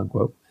resurrected, quote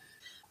unquote.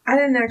 I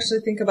didn't actually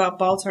think about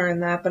Baltar in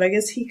that, but I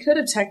guess he could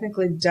have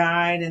technically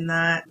died in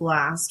that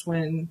blast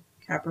when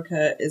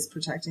Caprica is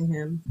protecting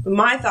him. But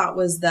my thought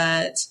was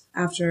that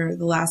after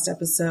the last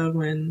episode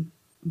when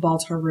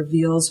Baltar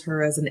reveals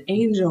her as an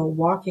angel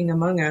walking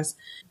among us,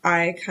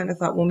 I kind of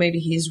thought, well, maybe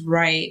he's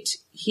right.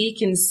 He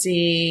can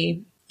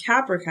see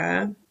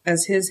Caprica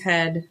as his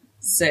head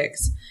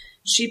six.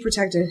 She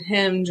protected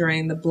him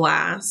during the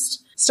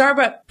blast.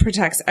 Starbuck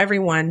protects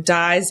everyone,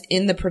 dies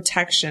in the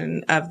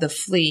protection of the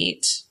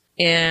fleet,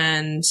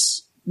 and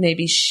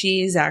maybe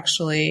she's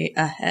actually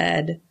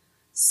ahead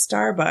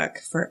Starbuck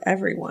for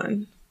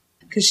everyone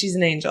because she's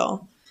an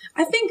angel.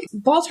 I think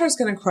Baltar's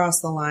going to cross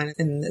the line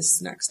in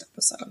this next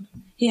episode.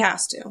 He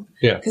has to.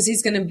 Yeah. Because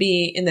he's going to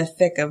be in the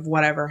thick of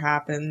whatever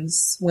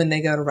happens when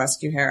they go to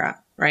rescue Hera,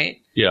 right?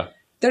 Yeah.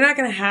 They're not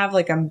going to have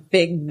like a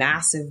big,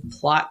 massive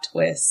plot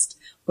twist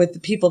with the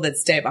people that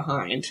stay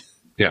behind.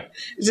 Yeah.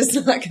 It's just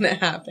not going to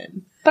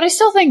happen. But I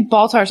still think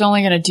Baltar's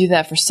only going to do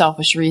that for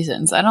selfish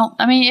reasons. I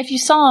mean, if you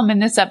saw him in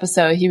this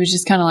episode, he was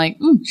just kind of like,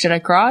 should I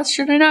cross?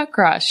 Should I not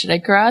cross? Should I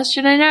cross?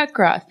 Should I not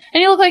cross?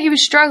 And he looked like he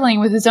was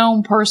struggling with his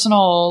own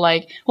personal,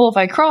 well, if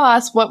I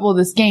cross, what will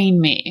this gain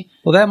me?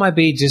 Well, that might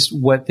be just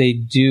what they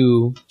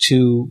do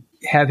to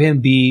have him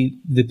be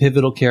the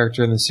pivotal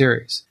character in the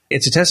series.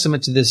 It's a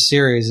testament to this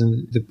series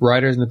and the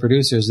writers and the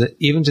producers that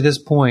even to this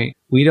point,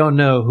 we don't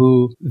know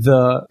who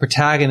the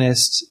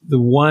protagonist, the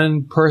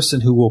one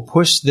person who will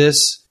push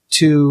this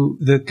to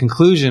the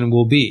conclusion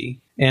will be.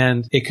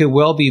 And it could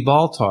well be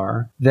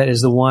Baltar that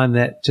is the one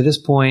that, to this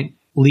point,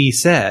 Lee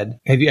said,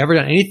 have you ever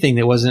done anything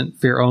that wasn't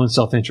for your own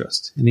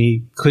self-interest? And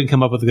he couldn't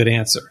come up with a good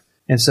answer.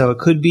 And so it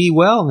could be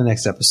in the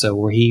next episode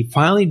where he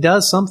finally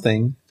does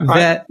something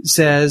that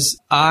says,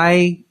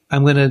 I'm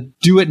going to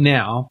do it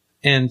now.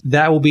 And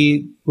that will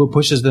be what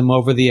pushes them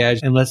over the edge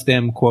and lets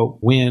them, quote,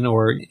 win,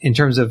 or in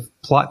terms of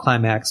plot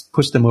climax,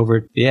 push them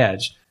over the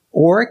edge.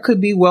 Or it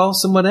could be,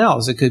 someone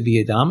else. It could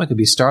be Adama. It could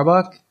be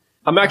Starbuck.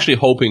 I'm actually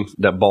hoping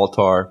that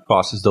Baltar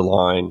crosses the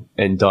line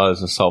and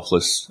does a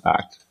selfless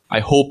act. I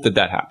hope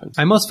that happens.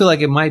 I almost feel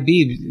like it might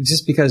be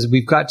just because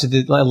we've got to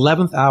the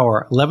 11th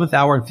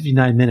hour and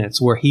 59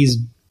 minutes where he's,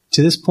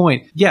 to this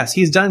point, yes,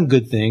 he's done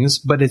good things,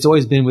 but it's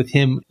always been with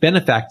him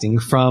benefacting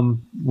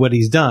from what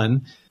he's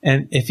done.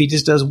 And if he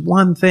just does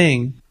one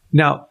thing,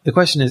 now the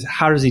question is,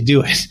 how does he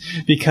do it?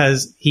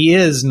 Because he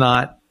is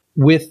not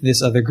with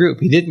this other group.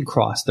 He didn't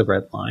cross the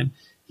red line.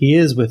 He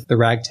is with the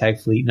Ragtag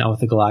fleet, not with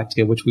the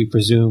Galactica, which we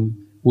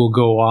presume will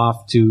go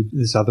off to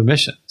this other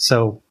mission.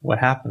 So what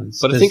happens?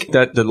 But I think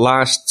that the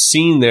last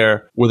scene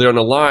there, where they're on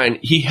the line,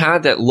 he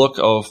had that look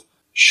of,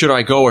 should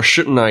I go or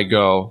shouldn't I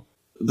go?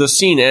 The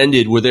scene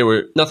ended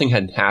where nothing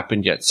had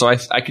happened yet. So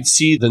I could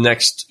see the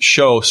next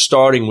show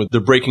starting with the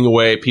breaking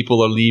away,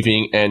 people are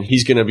leaving, and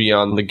he's going to be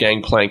on the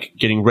gangplank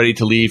getting ready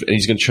to leave, and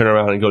he's going to turn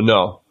around and go,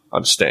 no,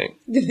 I'm staying.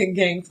 The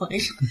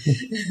gangplank.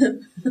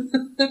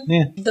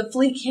 Yeah. The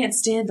fleet can't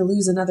stand to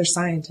lose another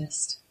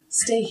scientist.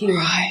 Stay here.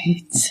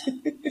 Right.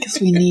 Because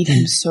we need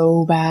him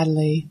so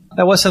badly.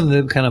 That was something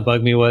that kind of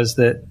bugged me, was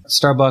that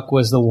Starbuck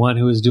was the one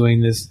who was doing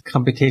this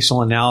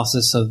computational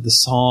analysis of the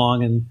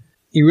song, and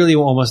he really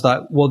almost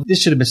thought, well, this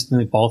should have been something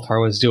that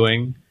Baltar was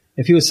doing.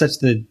 If he was such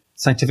the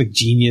scientific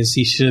genius,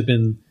 he should have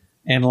been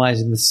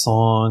analyzing the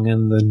song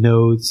and the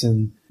notes,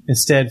 and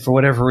instead, for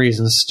whatever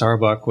reason,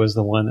 Starbuck was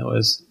the one that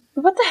was.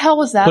 But what the hell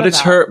was that But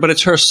about?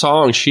 it's her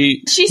song.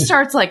 She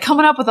starts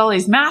coming up with all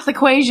these math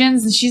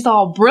equations, and she's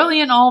all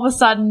brilliant all of a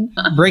sudden.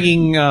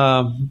 Bringing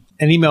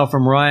an email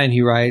from Ryan.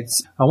 He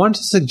writes, I want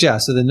to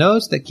suggest that the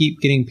notes that keep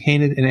getting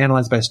painted and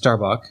analyzed by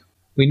Starbuck,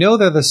 we know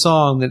they're the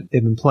song that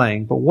they've been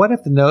playing, but what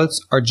if the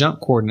notes are jump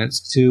coordinates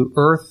to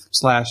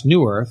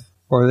Earth/New Earth,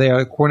 or they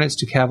are coordinates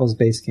to Cavill's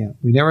base camp?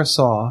 We never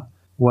saw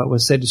what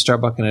was said to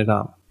Starbuck and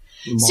Adam.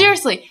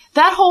 Seriously,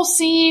 that whole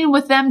scene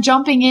with them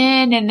jumping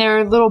in and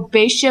their little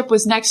base ship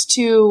was next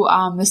to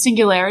the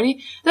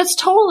Singularity, that's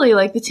totally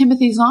like the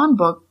Timothy Zahn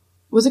book.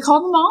 Was it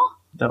called The Maw?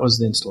 That was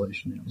the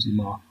installation. It was the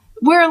Maw.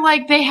 Where,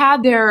 like, they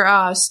had their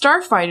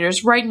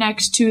starfighters right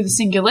next to the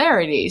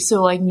Singularity,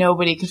 so, like,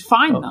 nobody could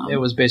find them. It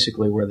was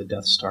basically where the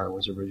Death Star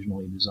was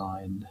originally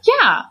designed.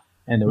 Yeah.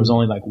 And there was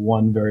only, like,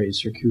 one very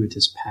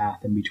circuitous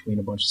path in between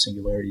a bunch of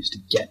singularities to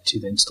get to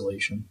the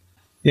installation.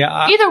 Yeah.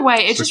 Either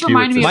way, it just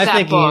reminded me of that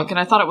thinking, book, and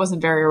I thought it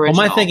wasn't very original.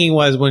 Well, my thinking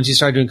was, when she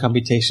started doing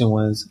computation,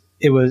 was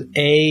it was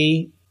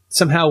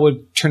somehow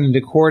would turn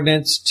into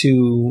coordinates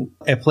to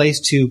a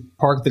place to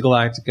park the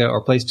Galactica or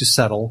a place to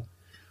settle,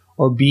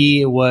 or B,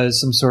 it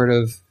was some sort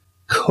of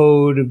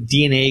code, of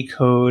DNA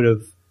code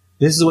of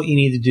this is what you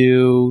need to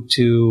do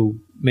to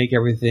make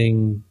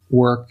everything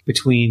work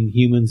between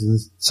humans and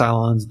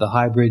Cylons, the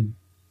hybrid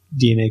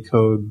DNA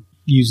code,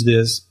 use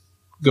this,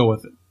 go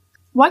with it.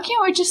 Why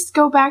can't we just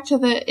go back to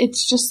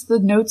it's just the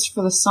notes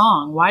for the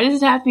song? Why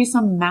does it have to be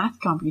some math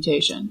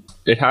computation?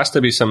 It has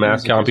to be some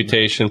math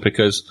computation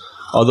because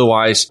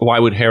otherwise, why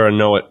would Hera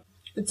know it?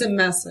 It's a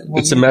message.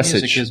 It's a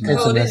message.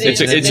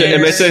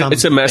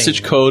 It's a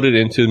message coded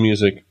into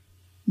music.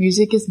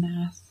 Music is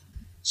math.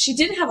 She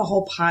did have a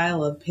whole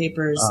pile of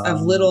papers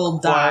of little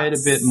dots. Quite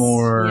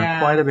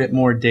a bit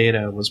more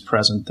data was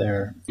present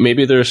there.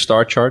 Maybe there are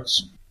star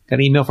charts. Got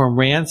an email from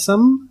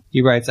Ransom.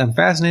 He writes, I'm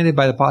fascinated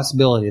by the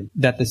possibility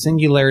that the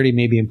Singularity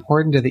may be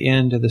important to the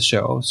end of the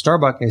show.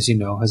 Starbuck, as you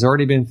know, has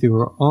already been through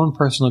her own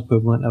personal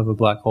equivalent of a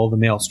black hole, the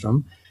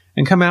Maelstrom,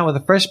 and come out with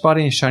a fresh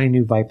body and shiny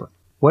new Viper.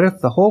 What if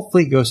the whole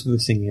fleet goes through the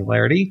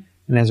Singularity,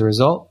 and as a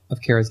result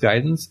of Kara's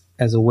guidance,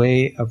 as a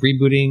way of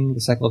rebooting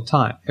the cycle of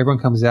time,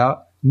 everyone comes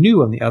out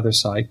new on the other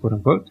side, quote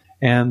unquote,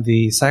 and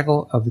the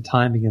cycle of the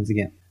time begins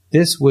again.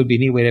 This would be a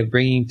neat way of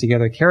bringing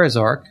together Kara's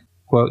arc,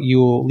 quote, you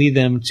will lead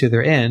them to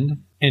their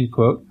end, end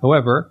quote.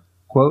 However,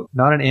 quote,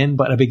 not an end,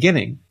 but a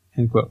beginning,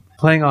 end quote.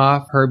 Playing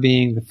off her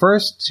being the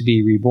first to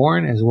be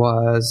reborn, as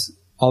well as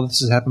all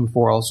this has happened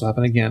before also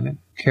happened again.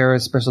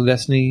 Kara's special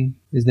destiny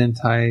is then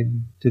tied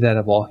to that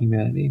of all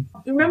humanity.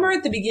 Remember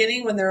at the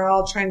beginning when they're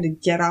all trying to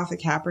get off of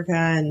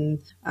Caprica and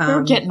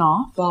they're getting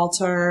off.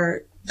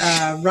 Baltar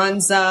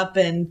runs up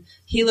and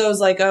Hilo's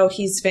like, oh,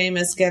 he's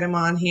famous, get him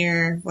on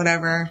here,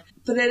 whatever.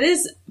 But it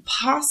is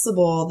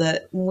possible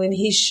that when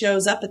he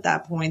shows up at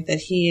that point that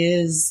he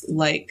is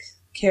like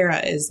Kara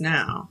is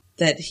now.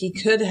 That he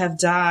could have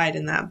died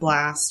in that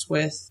blast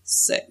with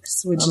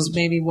Six, which is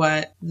maybe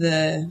what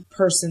the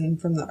person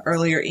from the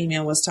earlier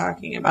email was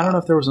talking about. I don't know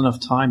if there was enough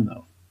time,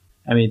 though.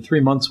 I mean, 3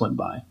 months went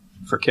by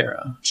for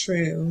Kara.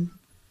 True.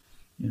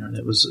 You know,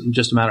 it was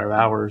just a matter of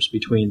hours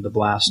between the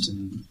blast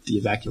and the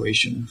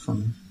evacuation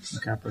from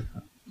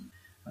Caprica.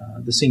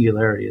 The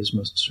Singularity is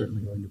most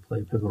certainly going to play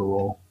a pivotal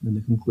role in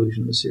the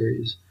conclusion of the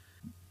series.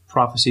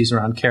 Prophecies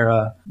around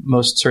Kara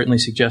most certainly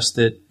suggest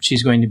that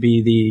she's going to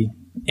be the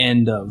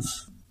end of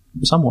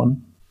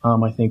someone.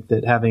 I think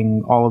that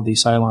having all of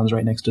these Cylons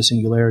right next to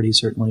Singularity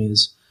certainly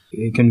is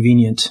a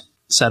convenient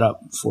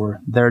setup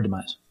for their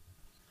demise.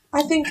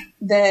 I think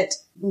that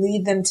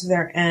lead them to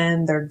their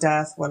end, their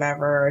death,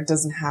 whatever. It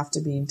doesn't have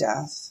to be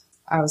death.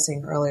 I was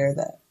saying earlier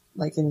that,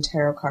 like in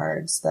tarot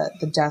cards, that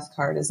the death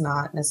card is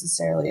not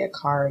necessarily a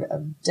card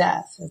of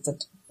death.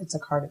 It's a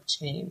card of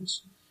change.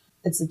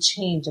 It's a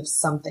change of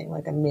something,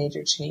 like a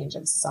major change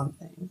of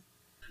something.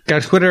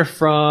 Got a Twitter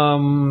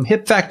from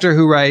Hip Factor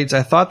who writes,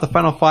 I thought the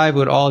final 5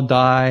 would all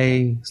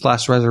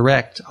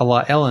die/resurrect a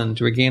la Ellen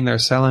to regain their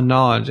silent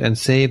knowledge and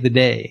save the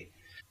day.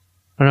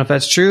 I don't know if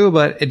that's true,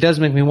 but it does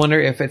make me wonder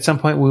if at some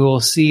point we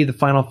will see the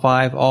final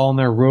 5 all in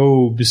their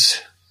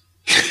robes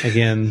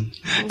again.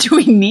 Do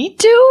we need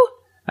to?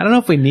 I don't know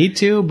if we need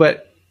to,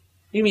 but...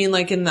 You mean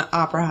like in the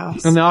Opera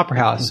House? In the Opera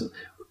House.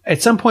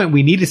 At some point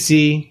we need to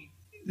see...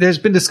 There's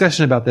been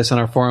discussion about this on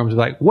our forums,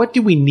 like, what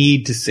do we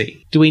need to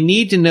see? Do we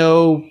need to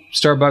know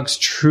Starbuck's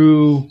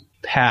true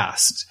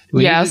past?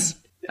 Yes.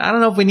 I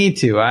don't know if we need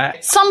to.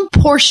 Some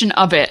portion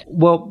of it.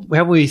 Well,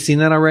 have we seen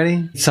that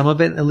already? Some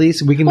of it, at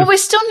least? We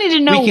still need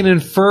to know. We can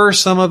infer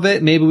some of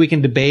it. Maybe we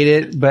can debate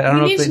it, but I don't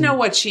know. We need to know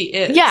what she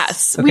is.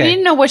 Yes, okay. We need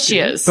to know what she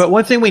is. But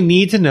one thing we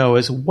need to know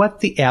is what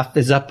the F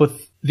is up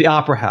with the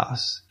Opera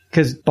House.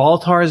 Because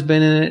Baltar has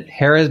been in it,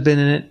 Hera's been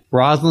in it,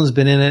 Rosalind's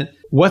been in it.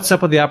 What's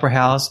up with the Opera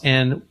House?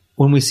 And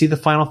when we see the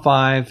final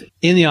 5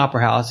 in the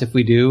Opera House, if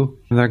we do,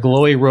 in their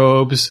glowy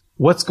robes,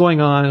 what's going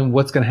on and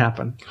what's going to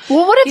happen?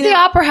 Well, what if the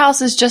Opera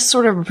House is just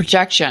sort of a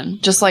projection,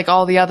 just like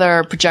all the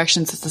other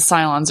projections that the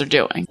Cylons are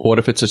doing? What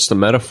if it's just a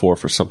metaphor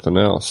for something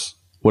else?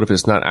 What if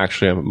it's not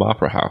actually an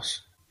opera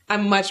house?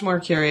 I'm much more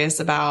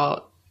curious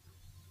about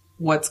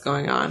what's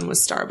going on with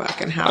Starbuck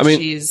and how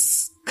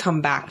she's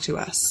come back to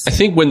us. I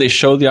think when they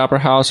showed the Opera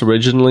House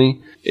originally,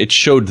 it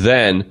showed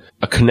then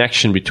a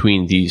connection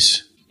between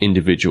these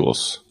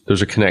individuals.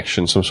 There's a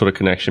connection, some sort of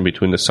connection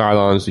between the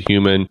Cylons, the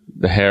human,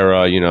 the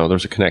Hera,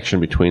 there's a connection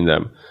between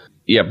them.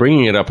 Yeah,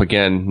 bringing it up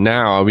again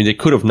now, I mean, they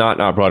could have not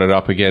brought it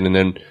up again, and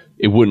then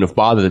it wouldn't have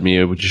bothered me.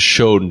 It would just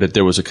showed that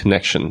there was a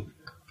connection.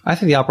 I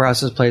think the Opera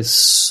House has played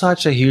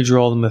such a huge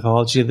role in the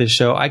mythology of this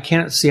show. I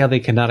can't see how they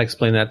cannot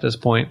explain that at this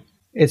point.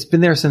 It's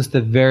been there since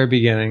the very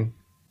beginning.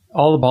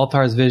 All of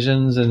Baltar's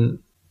visions and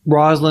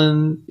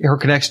Rosalind, her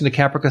connection to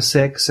Caprica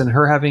 6 and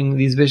her having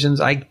these visions,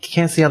 I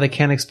can't see how they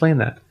can't explain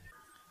that.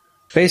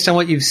 Based on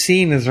what you've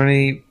seen, is there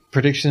any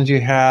predictions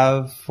you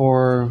have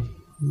for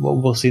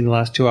what we'll see in the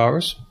last 2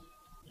 hours?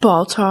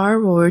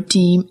 Baltar will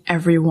redeem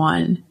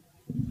everyone.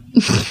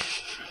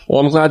 Well,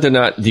 I'm glad they're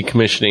not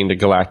decommissioning the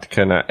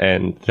Galactica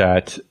and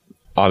that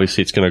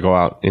obviously it's going to go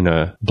out in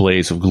a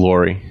blaze of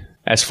glory.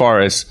 As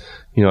far as,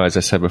 as I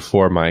said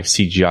before, my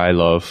CGI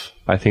love,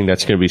 I think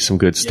that's going to be some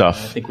good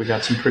stuff. I think we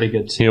got some pretty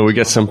good CGI. We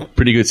got some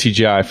pretty good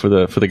CGI for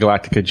the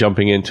Galactica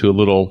jumping into a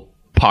little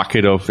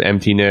pocket of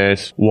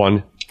emptiness,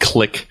 one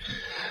click.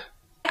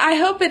 I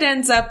hope it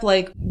ends up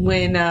like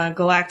when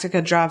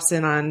Galactica drops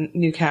in on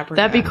New Caprica.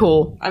 That'd be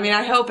cool. I mean,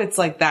 I hope it's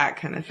like that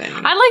kind of thing.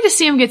 I'd like to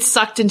see him get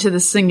sucked into the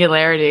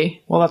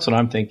singularity. Well, that's what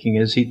I'm thinking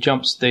is he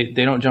jumps, they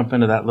don't jump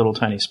into that little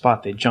tiny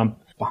spot. They jump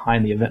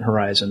behind the event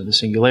horizon of the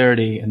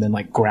singularity and then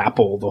like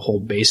grapple the whole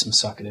base and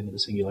suck it into the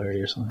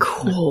singularity or something.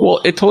 Cool.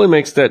 Well, it totally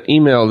makes that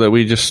email that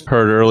we just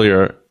heard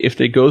earlier, if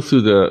they go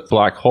through the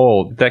black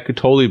hole, that could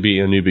totally be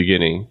a new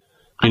beginning.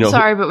 I'm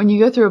sorry, but when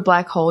you go through a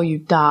black hole, you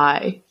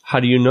die. How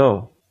do you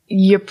know?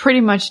 You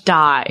pretty much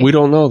die. We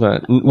don't know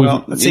that.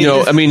 Well,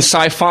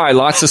 sci-fi,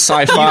 lots of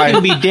sci-fi. You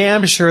can be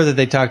damn sure that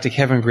they talked to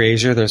Kevin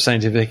Grazer, their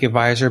scientific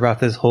advisor, about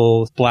this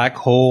whole black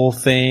hole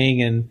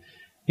thing. And,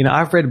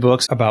 I've read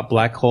books about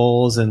black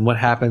holes and what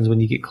happens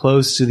when you get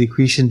close to the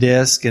accretion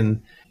disk.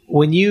 And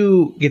when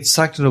you get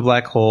sucked into a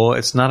black hole,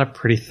 it's not a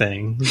pretty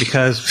thing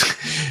because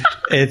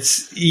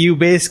you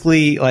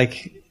basically,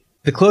 like,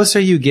 the closer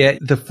you get,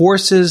 the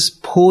forces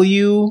pull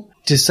you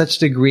to such a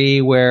degree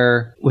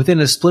where within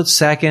a split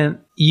second,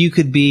 you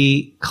could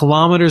be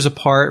kilometers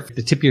apart from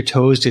the tip of your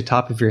toes to the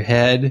top of your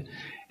head.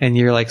 And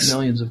you're like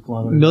millions of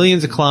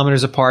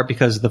kilometers apart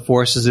because of the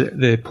forces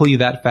that pull you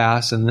that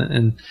fast.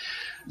 And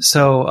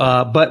so,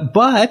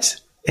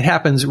 but it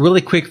happens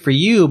really quick for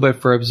you.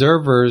 But for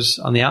observers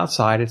on the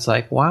outside, it's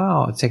like,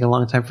 wow, it's taken a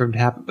long time for it to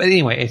happen. But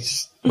anyway,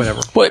 it's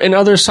whatever. But in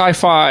other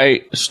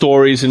sci-fi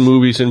stories and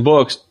movies and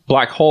books,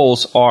 black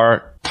holes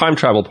are time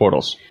travel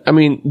portals. I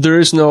mean, there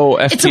is no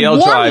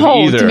FTL drive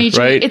either,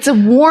 Dimitri. right? It's a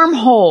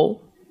wormhole.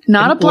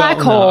 Not a black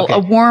hole, okay.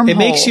 A wormhole. It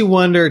makes you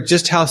wonder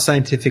just how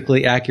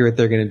scientifically accurate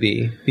they're going to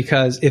be.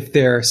 Because if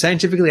they're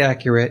scientifically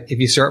accurate, if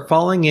you start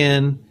falling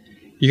in,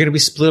 you're going to be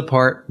split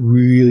apart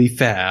really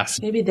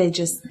fast. Maybe they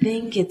just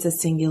think it's a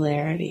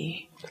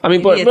singularity. I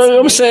mean, but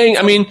I'm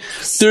saying,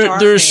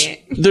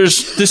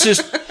 this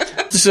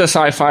is a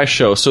sci-fi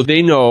show, so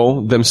they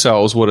know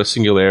themselves what a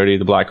singularity,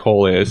 the black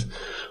hole is.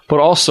 But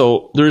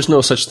also, there is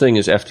no such thing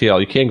as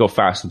FTL. You can't go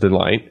faster than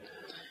light.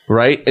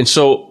 Right? And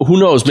so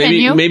who knows?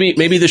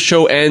 Maybe the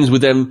show ends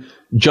with them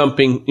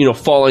jumping,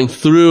 falling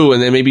through,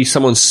 and then maybe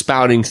someone's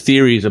spouting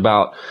theories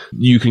about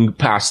you can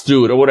pass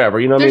through it or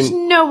whatever. There's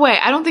no way.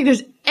 I don't think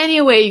there's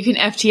any way you can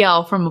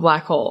FTL from a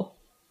black hole.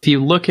 If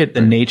you look at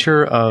the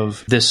nature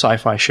of this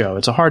sci-fi show,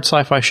 it's a hard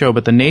sci-fi show,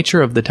 but the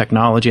nature of the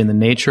technology and the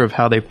nature of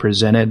how they've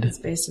presented, it's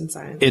based in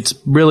science. It's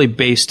really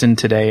based in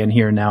today and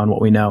here and now and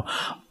what we know.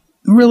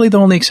 Really, the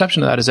only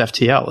exception to that is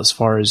FTL, as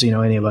far as,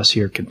 any of us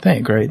here can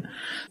think, right?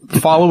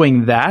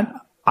 Following that,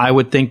 I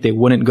would think they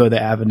wouldn't go the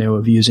avenue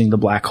of using the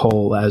black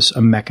hole as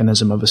a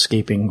mechanism of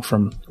escaping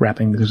from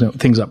wrapping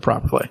things up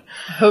properly.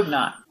 I hope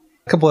not.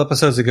 A couple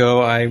episodes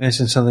ago, I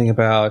mentioned something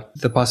about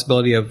the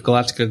possibility of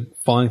Galactica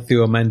falling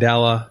through a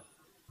mandala,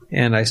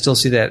 and I still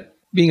see that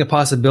being a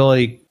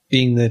possibility,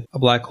 being that a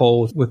black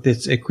hole with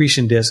its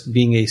accretion disk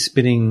being a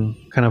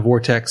spinning kind of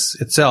vortex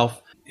itself.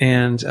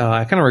 And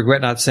I kind of regret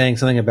not saying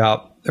something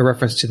about a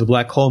reference to the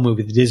Black Hole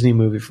movie, the Disney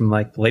movie from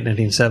like the late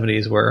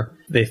 1970s, where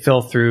they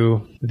fell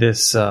through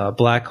this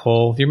black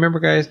hole. Do you remember,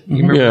 guys?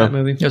 You remember that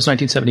movie? It was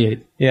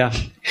 1978. Yeah.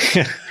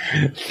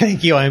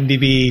 Thank you,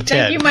 IMDb Ted.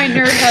 Thank you, my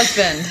nerd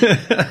husband.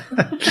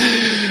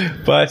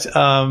 But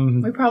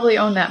we probably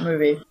own that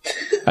movie.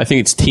 I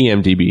think it's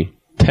TMDB,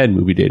 Ted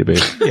Movie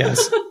Database.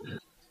 Yes.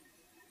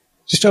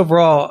 Just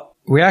overall,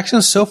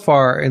 reactions so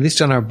far, at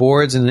least on our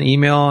boards and an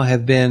email,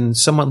 have been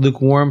somewhat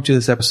lukewarm to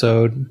this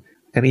episode.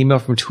 Got an email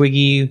from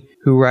Twiggy,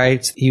 who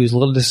writes, he was a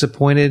little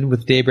disappointed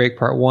with Daybreak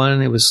Part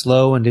 1. It was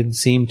slow and didn't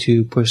seem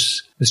to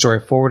push the story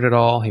forward at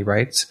all, he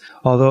writes.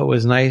 Although it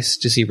was nice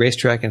to see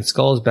Racetrack and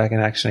Skulls back in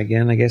action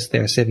again, I guess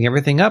they're saving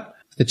everything up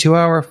for the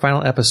 2-hour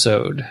final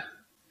episode.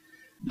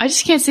 I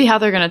just can't see how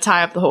they're going to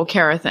tie up the whole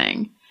Kara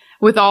thing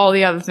with all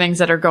the other things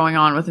that are going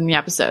on within the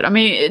episode. I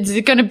mean, is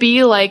it going to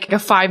be like a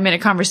 5-minute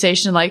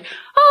conversation like,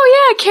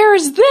 oh yeah,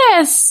 Kara's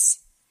this.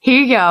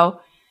 Here you go.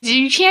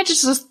 You can't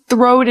just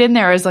throw it in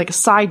there as like a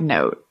side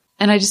note.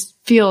 And I just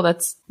feel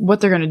that's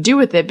what they're going to do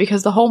with it,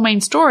 because the whole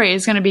main story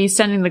is going to be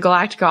sending the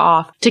Galactica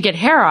off to get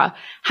Hera.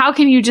 How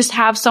can you just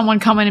have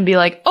someone come in and be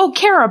like, oh,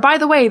 Kara, by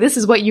the way, this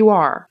is what you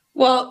are?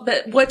 Well,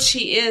 but what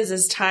she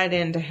is tied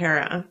into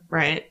Hera,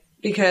 right?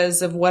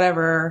 Because of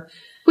whatever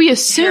we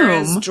assume.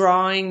 Hera's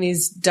drawing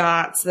these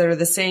dots that are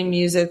the same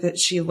music that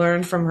she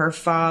learned from her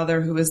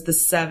father, who was the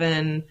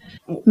 7.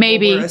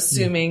 Maybe. We're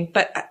assuming.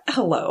 But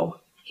hello,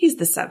 he's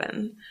the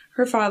 7.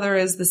 Her father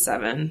is the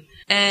 7.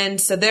 And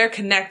so they're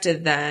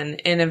connected then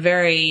in a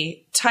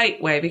very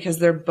tight way because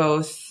they're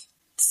both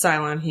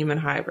Cylon human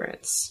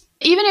hybrids.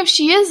 Even if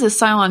she is a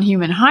Cylon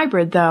human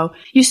hybrid, though,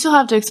 you still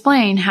have to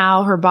explain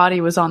how her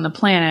body was on the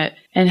planet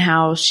and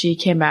how she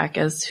came back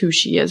as who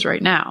she is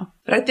right now.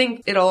 But I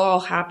think it'll all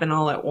happen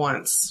all at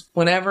once.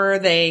 Whenever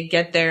they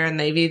get there and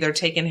they've either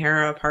taken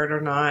Hera apart or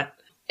not.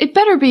 It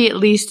better be at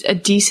least a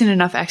decent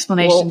enough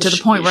explanation to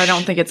the point where I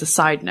don't think it's a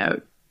side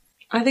note.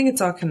 I think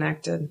it's all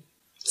connected.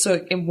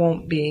 So it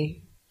won't be.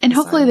 And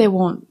hopefully they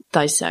won't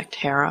dissect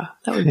Hera.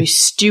 That would be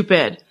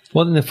stupid.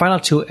 Well, in the final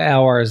 2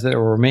 hours that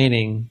are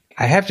remaining,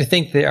 I have to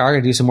think they are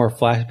going to do some more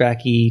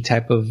flashbacky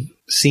type of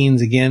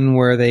scenes again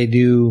where they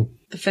do...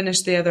 To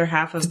finish the other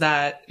half of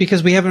that.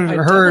 Because we haven't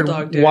heard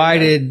why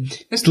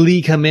did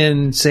Lee come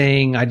in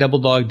saying, I double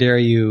dog dare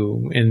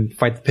you and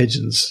fight the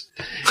pigeons.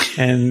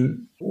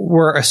 And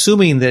we're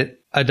assuming that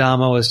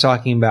Adama was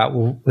talking about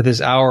with his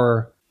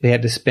hour they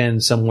had to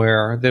spend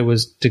somewhere that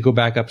was to go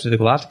back up to the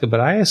Galactica, but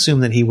I assume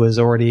that he was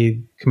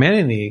already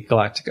commanding the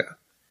Galactica.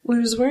 Well,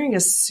 he was wearing a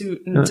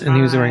suit and tie. And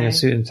he was wearing a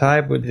suit and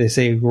tie, but they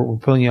say we're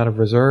pulling you out of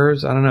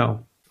reserves? I don't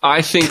know.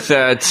 I think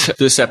that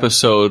this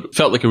episode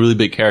felt like a really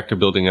big character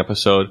building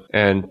episode.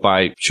 And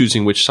by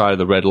choosing which side of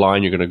the red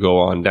line you're going to go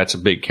on, that's a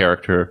big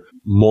character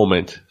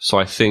moment. So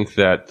I think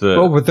that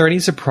were there any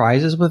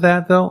surprises with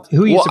that, though?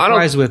 Who are you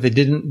surprised with that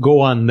didn't go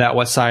on that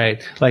what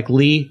side? Like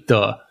Lee,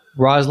 duh.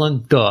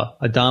 Rosalind, duh.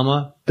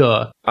 Adama,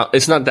 duh.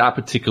 It's not that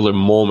particular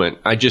moment.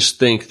 I just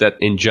think that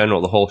in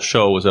general, the whole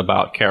show was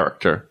about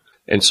character.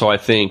 And so I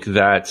think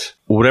that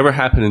whatever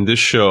happened in this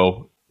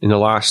show in the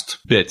last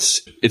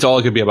bits, it's all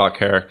going to be about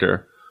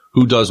character.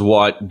 Who does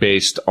what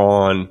based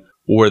on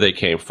where they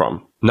came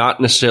from.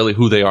 Not necessarily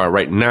who they are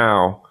right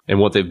now and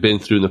what they've been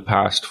through in the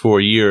past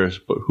 4 years,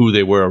 but who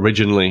they were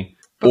originally.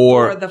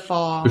 Before the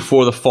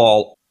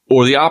fall.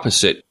 Or the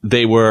opposite.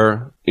 They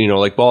were,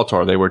 like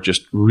Baltar,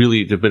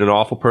 they've been an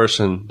awful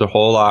person their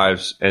whole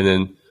lives, and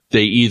then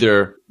they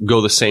either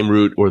go the same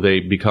route or they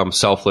become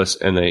selfless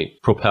and they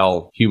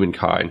propel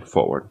humankind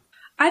forward.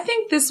 I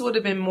think this would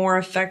have been more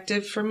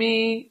effective for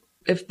me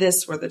if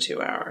this were the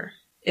 2 hour.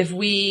 If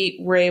we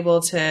were able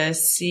to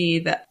see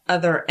the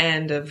other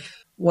end of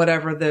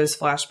whatever those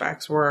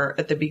flashbacks were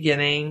at the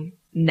beginning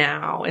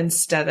now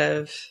instead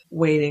of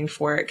waiting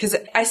for it. Because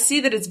I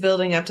see that it's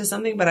building up to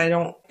something, but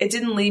it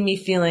didn't leave me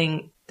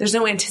feeling there's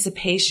no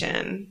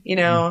anticipation,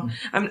 Mm-hmm.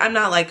 I'm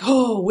not like,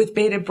 with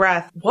bated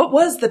breath, what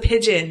was the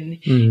pigeon?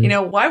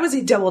 Mm-hmm. Why was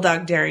he double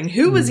dog daring?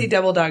 Who was he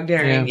double dog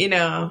daring?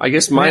 Yeah. I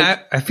guess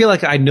I feel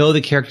like I know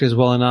the characters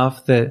well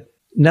enough that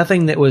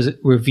nothing that was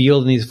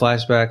revealed in these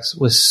flashbacks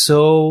was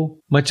so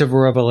much of a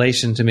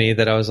revelation to me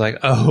that I was like,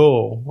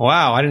 oh,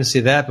 wow, I didn't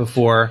see that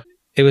before.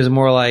 It was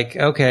more like,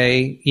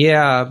 okay,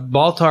 yeah,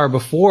 Baltar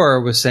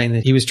before was saying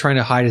that he was trying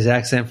to hide his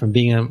accent from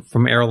being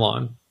from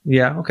Erlon.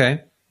 Yeah,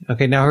 okay.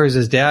 Okay, now here's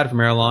his dad from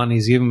Erlon.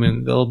 He's giving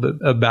him a little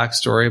bit of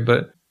backstory,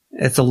 but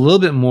it's a little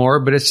bit more,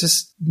 but it's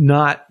just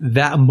not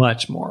that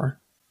much more.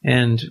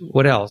 And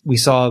what else? We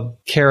saw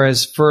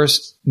Kara's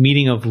first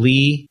meeting of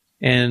Lee.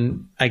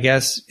 And I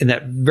guess in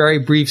that very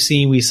brief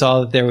scene, we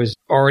saw that there was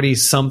already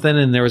something,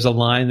 and there was a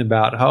line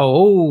about,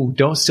 oh,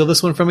 don't steal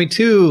this one from me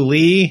too,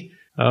 Lee.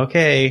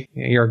 Okay,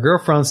 you're a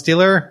girlfriend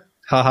stealer.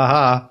 Ha ha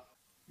ha.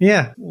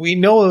 Yeah, we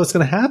know what's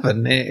going to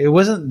happen. It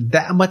wasn't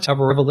that much of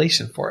a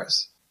revelation for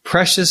us.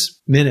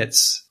 Precious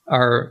minutes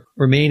are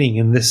remaining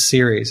in this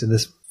series, in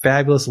this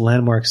fabulous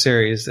landmark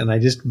series, and I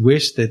just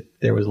wish that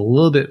there was a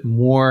little bit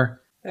more...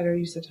 Better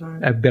use of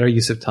time. A better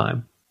use of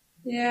time.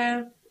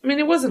 Yeah. I mean,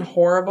 it wasn't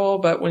horrible,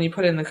 but when you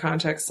put it in the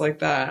context like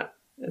that,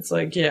 it's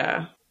like,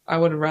 yeah, I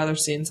would have rather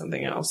seen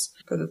something else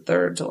for the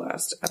third to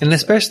last episode. And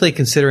especially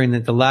considering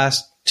that the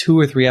last 2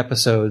 or 3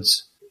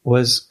 episodes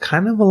was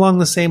kind of along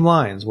the same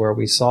lines, where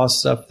we saw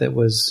stuff that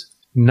was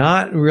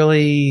not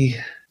really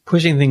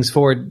pushing things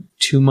forward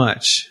too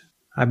much.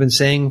 I've been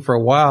saying for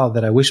a while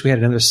that I wish we had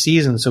another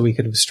season so we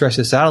could have stretched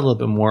this out a little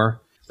bit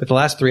more. But the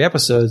last 3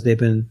 episodes, they've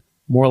been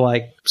more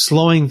like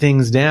slowing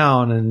things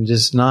down and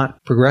just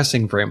not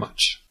progressing very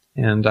much.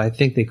 And I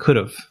think they could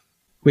have.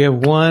 We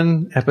have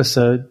 1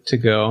 episode to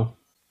go.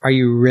 Are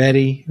you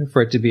ready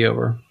for it to be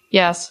over?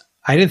 Yes.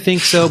 I didn't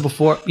think so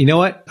before. You know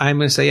what? I'm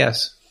going to say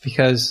yes,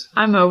 because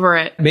I'm over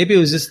it. Maybe it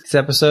was just this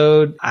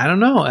episode. I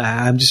don't know.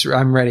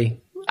 I'm ready.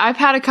 I've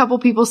had a couple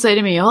people say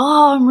to me,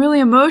 I'm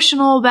really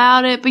emotional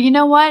about it. But you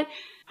know what?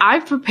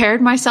 I've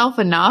prepared myself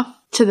enough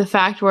to the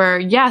fact where,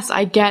 yes,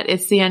 I get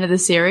it's the end of the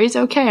series.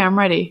 Okay, I'm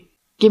ready.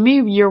 Give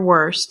me your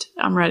worst.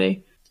 I'm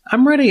ready.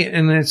 I'm ready.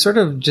 And it's sort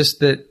of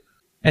just that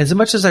As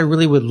much as I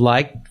really would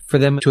like for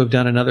them to have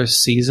done another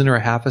season or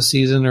a half a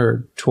season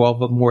or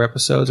 12 more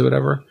episodes or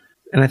whatever,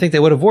 and I think they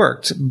would have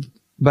worked,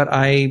 but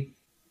I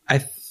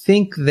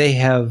think they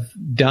have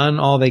done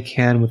all they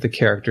can with the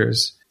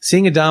characters.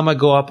 Seeing Adama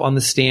go up on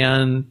the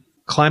stand,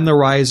 climb the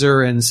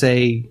riser, and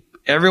say,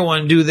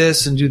 everyone do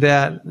this and do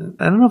that.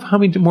 I don't know how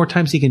many more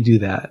times he can do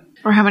that.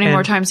 Or how many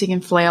more times he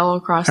can flail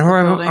across the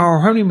Or building.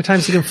 how many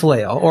times he can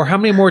flail. Or how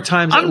many more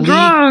times I'm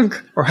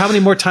drunk! Or how many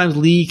more times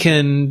Lee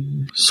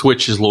can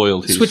Switch his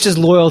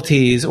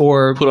loyalties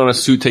or put on a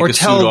suit, take or his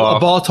tell suit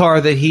off.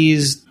 Baltar that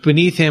he's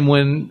beneath him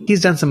when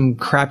he's done some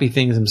crappy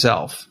things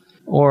himself.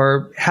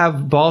 Or have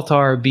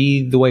Baltar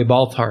be the way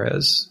Baltar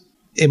is.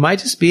 It might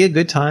just be a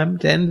good time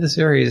to end the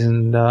series.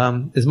 And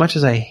as much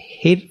as I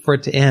hate for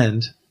it to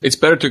end, It's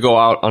better to go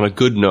out on a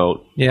good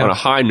note, Yeah. on a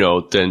high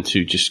note, than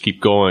to just keep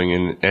going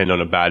and end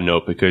on a bad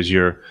note because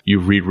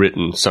you've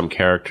rewritten some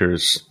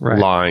characters' Right.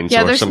 lines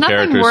Yeah, or there's some nothing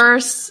characters.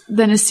 worse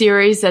than a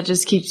series that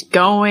just keeps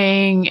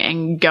going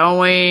and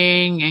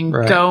going and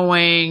Right.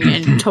 going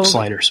and totally.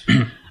 Sliders.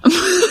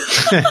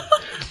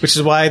 which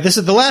is why this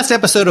is the last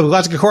episode of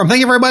Galactica Quorum.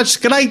 Thank you very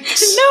much. Good night.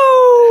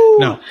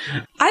 No.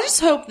 I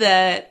just hope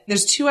that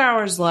there's 2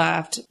 hours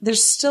left.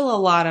 There's still a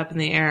lot up in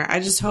the air. I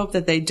just hope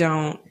that they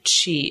don't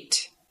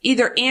cheat.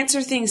 Either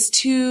answer things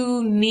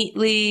too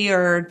neatly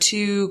or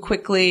too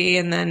quickly,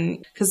 and then,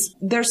 because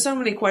there's so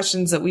many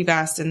questions that we've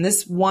asked in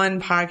this one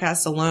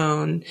podcast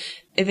alone,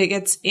 if it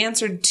gets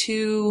answered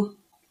too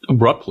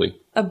Abruptly.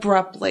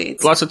 abruptly.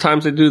 Lots of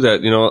times they do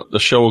that. You know, the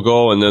show will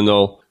go and then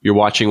you're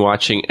watching,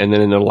 and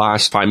then in the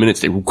last 5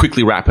 minutes they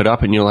quickly wrap it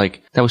up, and you're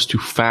like, that was too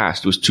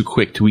fast. It was too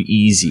quick, too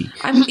easy.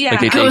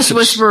 Ghost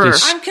Whisperer.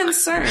 I'm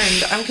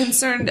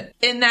concerned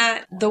in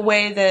that the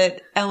way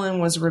that Ellen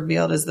was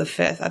revealed as the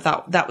fifth, I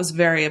thought that was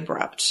very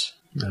abrupt.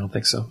 I don't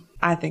think so.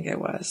 I think it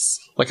was.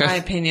 Like my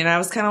opinion. I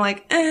was kind of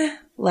like,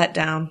 let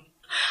down.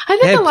 I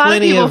They had think a lot of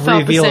plenty people of felt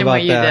the reveal same way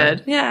about you that.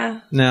 did. Yeah.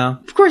 No.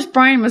 Of course,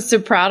 Brian was so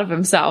proud of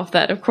himself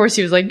that, of course,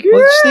 he was like, yeah.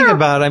 Well, just think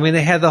about it. I mean,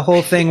 they had the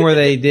whole thing where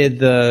they did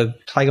the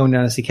Ty going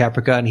down to see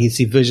Caprica and he'd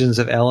see visions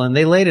of Ellen.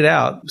 They laid it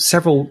out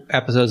several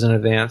episodes in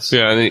advance.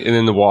 Yeah, and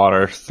then the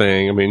water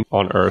thing. I mean,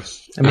 on Earth.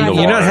 I mean, I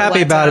you're not thought happy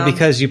let about it down.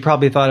 because you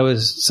probably thought it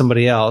was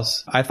somebody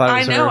else. I thought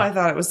it was her. I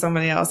thought it was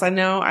somebody else.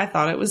 I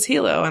thought it was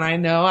Hilo, and I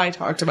know I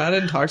talked about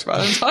it and talked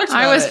about it and talked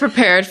about it. I was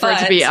prepared for it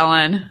to be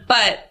Ellen.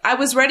 But I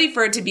was ready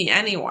for it to be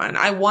anyone.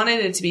 I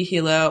wanted it to be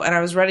Hilo, and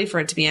I was ready for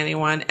it to be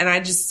anyone. And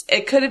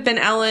it could have been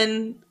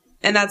Ellen,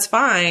 and that's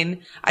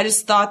fine. I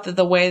just thought that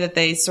the way that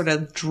they sort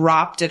of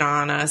dropped it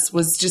on us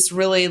was just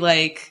really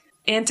like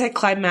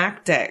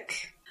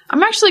anticlimactic.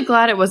 I'm actually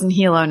glad it wasn't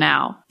Hilo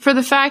now. For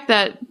the fact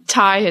that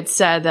Ty had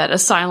said that a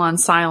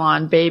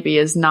Cylon baby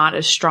is not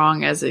as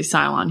strong as a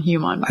Cylon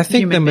human baby. I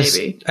think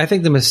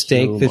the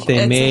mistake that they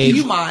It's made. a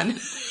human.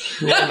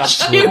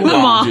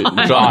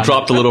 Human.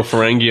 Dropped a little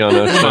Ferengi on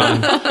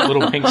us.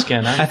 Little pink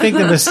skin. Huh? I think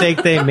the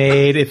mistake they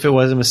made, if it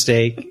was a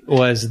mistake,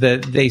 was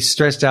that they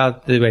stretched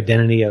out the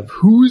identity of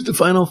who's the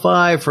final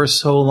five for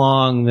so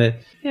long that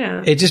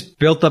Yeah. it just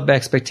built up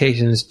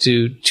expectations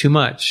to too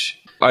much.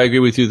 I agree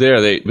with you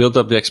there. They built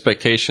up the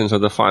expectations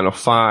of the final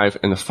five,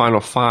 and the final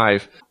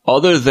five,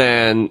 other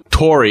than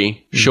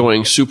Tori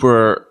showing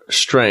super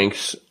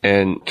strength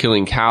and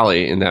killing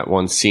Callie in that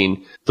one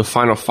scene, the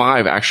final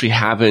five actually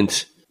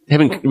haven't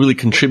really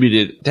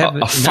contributed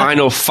a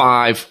final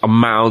five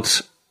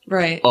amount.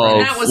 Right. Of,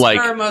 And that was like-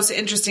 her most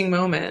interesting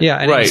moment. Yeah,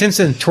 and Right. since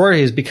then,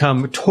 Tori has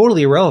become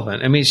totally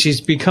irrelevant. I mean,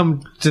 she's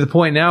become to the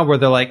point now where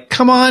they're like,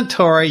 come on,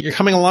 Tori, you're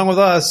coming along with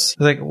us.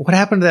 Like, what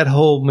happened to that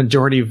whole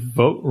majority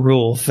vote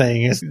rule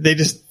thing? They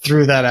just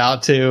threw that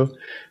out too.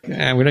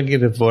 And we don't get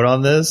to vote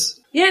on this.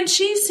 Yeah, and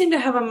she seemed to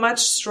have a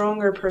much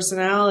stronger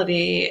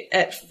personality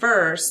at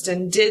first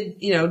and did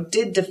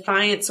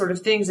defiant sort of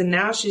things, and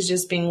now she's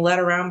just being led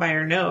around by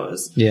her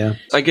nose. Yeah.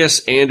 I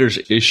guess Anders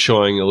is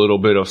showing a little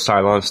bit of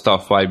Cylon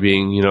stuff by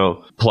being,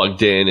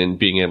 plugged in and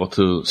being able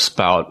to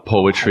spout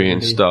poetry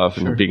and stuff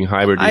and being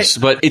hybrid.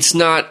 But it's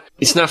not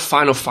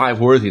Final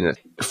Five worthiness.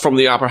 From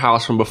the Opera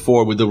House from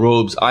before with the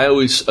robes, I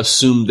always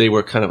assumed they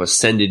were kind of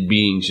ascended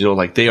beings,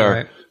 like they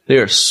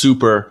are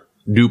super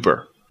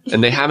duper.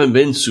 And they haven't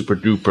been super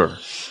duper.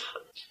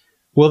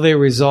 Will they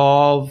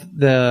resolve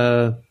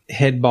the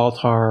head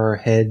Baltar,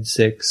 head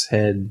 6,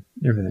 head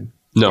everything?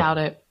 No. Doubt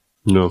it.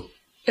 No.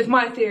 If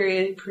my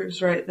theory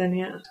proves right, then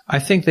yeah. I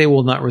think they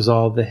will not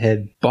resolve the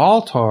head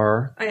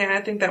Baltar. Yeah,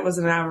 I think that was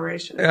an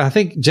aberration. I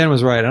think Jen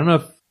was right. I don't know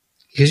if,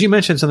 because you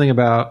mentioned something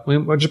about,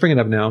 I'll just bring it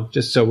up now,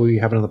 just so we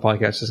have it on the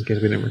podcast, just in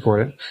case we didn't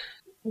record it.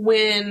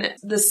 When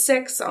the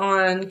 6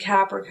 on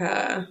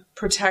Caprica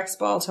protects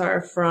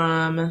Baltar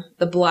from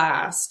the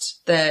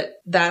blast,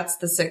 that's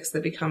the 6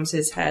 that becomes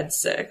his head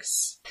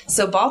 6.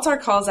 So Baltar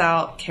calls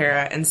out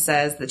Kara and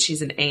says that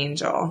she's an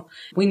angel.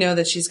 We know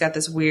that she's got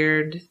this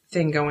weird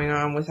thing going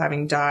on with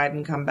having died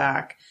and come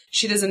back.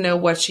 She doesn't know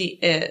what she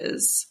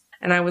is.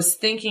 And I was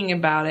thinking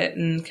about it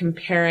and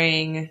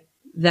comparing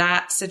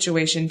that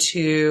situation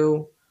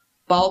to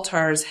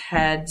Baltar's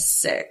head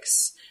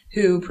 6,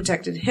 who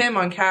protected him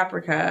on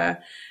Caprica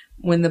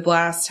when the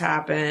blast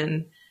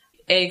happened.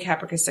 a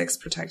Caprica 6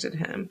 protected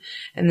him.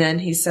 And then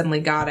he suddenly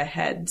got a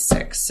head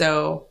 6.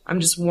 So I'm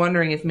just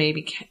wondering if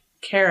maybe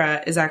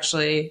Kara is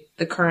actually,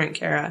 the current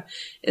Kara,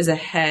 is a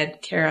head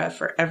Kara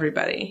for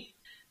everybody.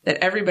 That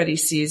everybody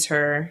sees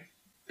her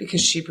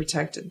because she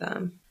protected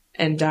them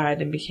and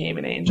died and became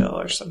an angel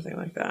or something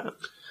like that.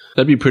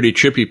 That'd be pretty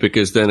trippy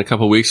because then a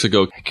couple of weeks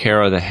ago,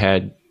 Kara the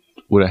head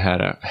would have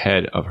had a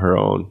head of her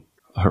own,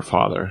 her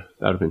father.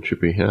 That would have been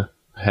trippy, yeah?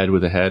 Head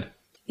with a head.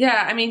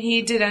 Yeah, I mean,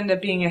 he did end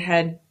up being a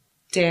head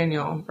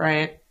Daniel,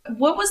 right?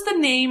 What was the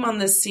name on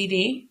this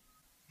CD?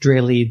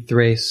 Draylead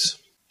Thrace.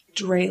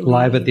 Draylead.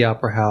 Live at the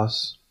Opera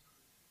House.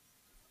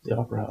 The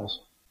Opera House.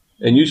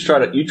 And you try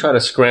to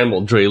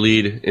scramble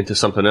Draylead into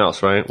something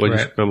else, right? What did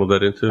you Right. scramble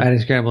that into? I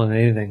didn't scramble into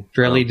anything.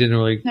 Draylead didn't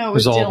really No, it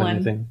was resolve Dylan.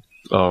 anything.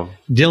 Oh,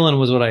 Dylan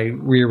was what I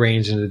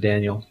rearranged into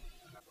Daniel.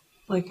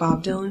 Like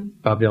Bob Dylan?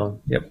 Bob Dylan.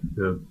 Yep.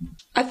 yeah.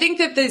 I think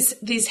that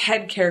these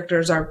head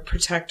characters are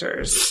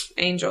protectors,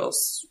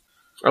 angels.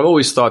 I've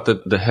always thought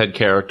that the head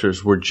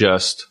characters were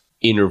just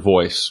inner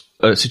voice.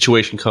 A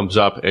situation comes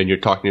up and you're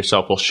talking to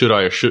yourself, well, should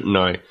I or shouldn't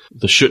I?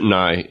 The shouldn't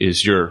I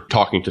is you're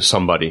talking to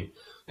somebody.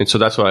 And so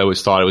that's what I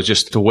always thought. It was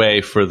just a way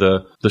for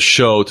the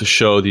show to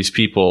show these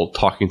people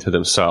talking to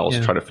themselves,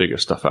 Yeah. trying to figure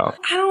stuff out.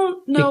 I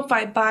don't know if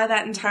I buy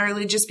that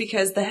entirely just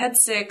because the head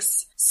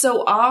 6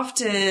 so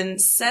often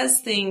says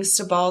things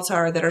to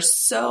Baltar that are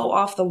so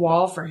off the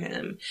wall for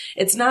him.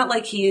 It's not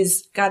like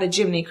he's got a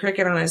Jiminy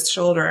Cricket on his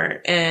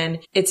shoulder and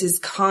it's his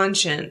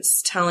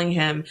conscience telling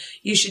him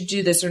you should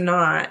do this or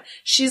not.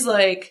 She's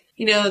like,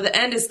 you know, the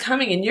end is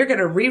coming and you're going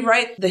to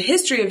rewrite the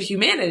history of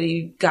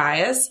humanity,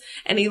 Gaius.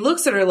 And he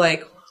looks at her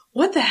like,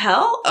 what the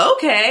hell?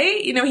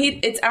 Okay. You know,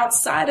 it's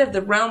outside of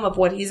the realm of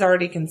what he's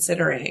already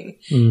considering.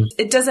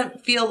 It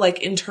doesn't feel like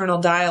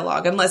internal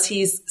dialogue unless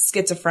he's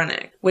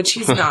schizophrenic, which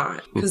he's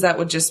not, because that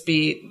would just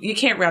be, you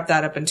can't wrap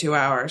that up in 2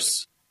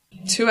 hours.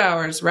 2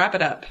 hours, wrap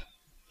it up.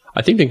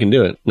 I think they can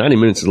do it. 90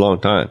 minutes is a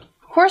long time.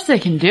 Of course they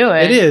can do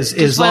it. It is,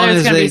 Just as long whether as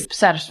it's going they- to be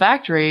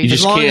satisfactory. You As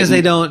just long can't- as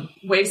they don't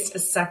Waste a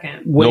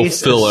second.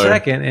 waste a filler.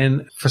 second.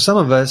 And for some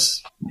of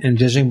us, and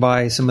judging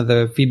by some of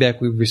the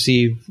feedback we've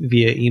received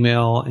via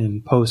email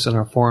and posts on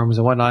our forums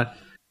and whatnot,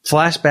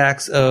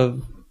 flashbacks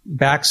of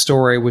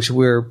backstory, which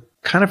we're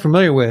kind of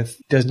familiar with,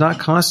 does not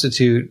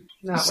constitute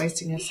Not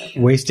wasting a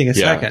second. wasting a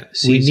Yeah. second.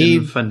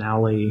 Season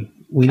finale.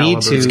 we need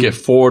caliber. to Let's get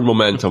forward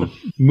momentum.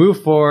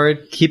 move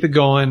forward, keep it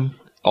going,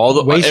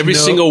 Waste Every no-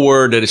 single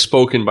word that is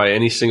spoken by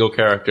any single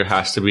character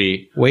has to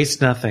be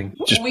waste nothing.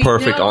 just We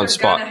perfect know on they're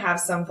spot. gonna have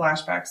some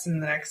flashbacks in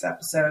the next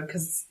episode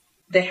because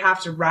they have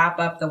to wrap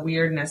up the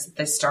weirdness that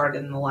they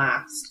started in the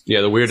last.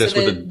 Yeah, the weirdness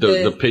So with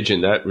the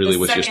pigeon, that really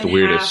was just the second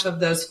weirdest. half of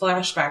those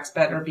flashbacks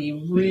better be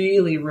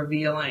really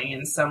revealing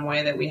in some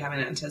way that we haven't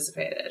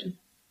anticipated.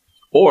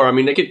 Or, I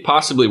mean, they could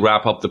possibly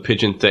wrap up the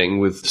pigeon thing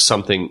with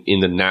something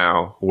in the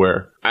now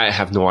where I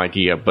have no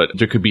idea, but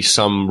there could be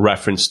some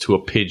reference to a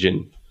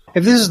pigeon.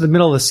 If this is the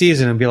middle of the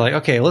season and be like,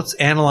 okay, let's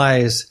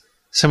analyze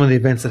some of the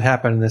events that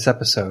happened in this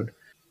episode.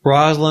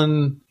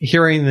 Rosalind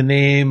hearing the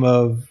name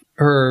of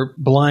her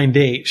blind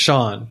date,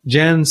 Sean.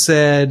 Jen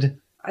said,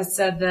 I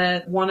said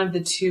that one of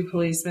the two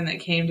policemen that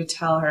came to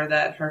tell her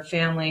that her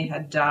family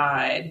had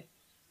died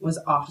was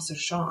Officer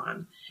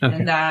Sean. Okay.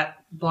 And that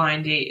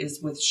blind date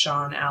is with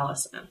Sean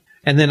Allison.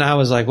 and then I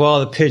was like, well,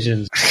 the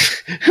pigeons.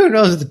 Who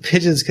knows what the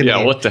pigeons can Yeah,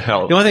 mean? what the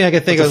hell? The only thing I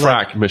could think What of the was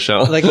frack,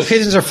 Michelle. like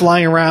pigeons are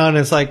flying around.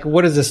 It's like,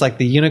 what is this? Like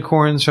the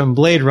unicorns from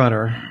Blade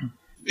Runner.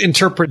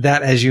 Interpret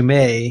that as you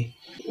may.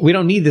 We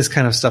don't need this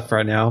kind of stuff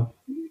right now.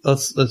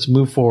 Let's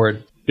move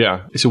forward.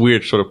 Yeah, it's a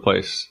weird sort of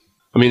place.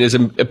 I mean, is a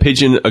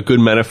pigeon a good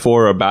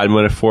metaphor or a bad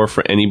metaphor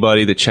for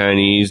anybody? The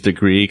Chinese, the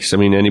Greeks, I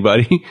mean,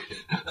 anybody?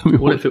 I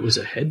mean, What if it was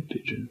a head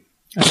pigeon?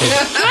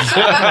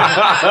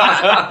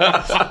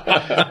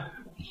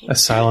 A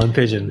silent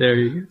pigeon. There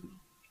you go.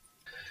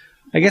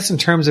 I guess in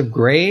terms of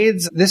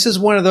grades, this is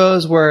one of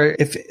those where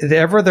if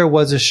ever there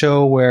was a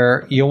show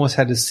where you almost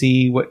had to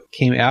see what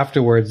came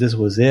afterwards, this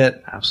was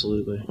it.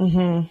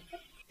 Absolutely.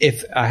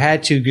 If I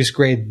had to just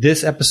grade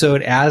this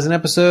episode as an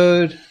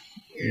episode,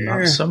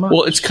 Not so much.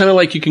 well, it's kind of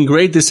like you can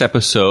grade this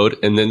episode,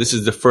 and then this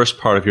is the first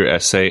part of your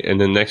essay,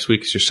 and then next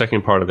week is your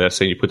second part of the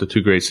essay. You put the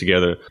two grades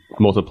together,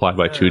 multiply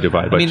by 2,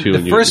 divide by I mean, 2. the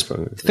and first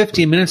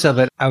 15 minutes of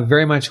it, I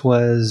very much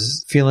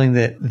was feeling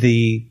that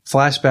the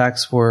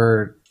flashbacks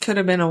Could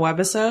have been a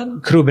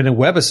webisode. could have been a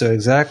webisode,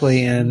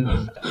 exactly.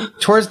 And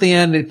towards the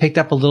end, it picked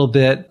up a little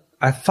bit.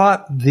 I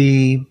thought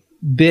the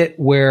bit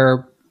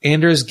where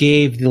Anders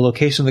gave the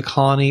location of the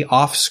colony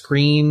off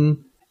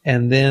screen,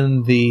 and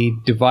then the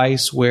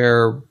device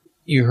where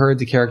you heard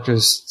the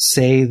characters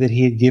say that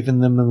he had given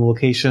them the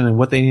location and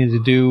what they needed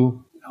to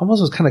do, almost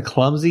was kind of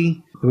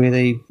clumsy, the way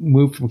they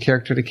moved from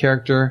character to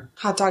character.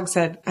 Hot Dog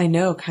said, I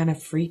know, kind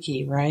of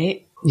freaky,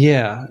 right?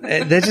 Yeah,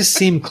 that just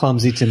seemed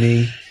clumsy to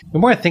me. The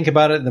more I think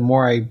about it, the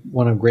more I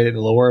want to grade it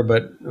lower,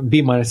 but B-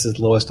 is the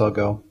lowest I'll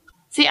go.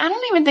 See, I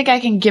don't even think I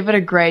can give it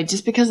a grade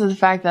just because of the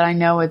fact that I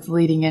know it's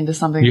leading into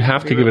something. You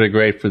have to give it a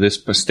grade for this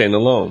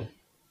standalone.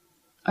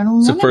 I don't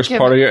It's the wanna first give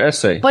part it- of your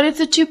essay. But it's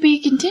a to be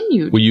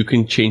continued. Well, you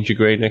can change your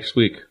grade next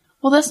week.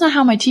 Well, that's not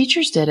how my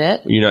teachers did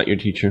it. You're not your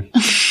teacher.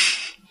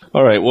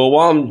 All right. Well,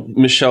 while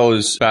Michelle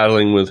is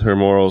battling with her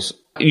morals,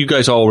 you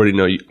guys already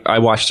know I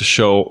watched the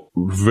show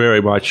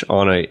very much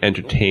on a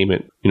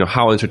entertainment.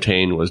 How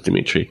entertained was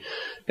Dimitri?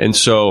 And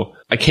so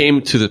I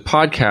came to the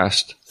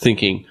podcast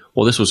thinking,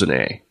 well, this was an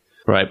A,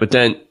 right? But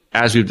then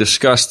as we've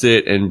discussed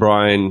it, and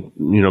Brian,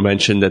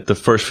 mentioned that the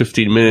first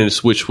 15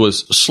 minutes, which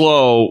was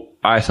slow,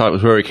 I thought it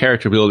was very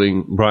character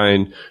building.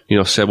 Brian,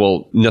 said,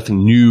 well,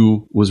 nothing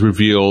new was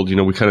revealed.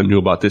 We kind of knew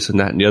about this and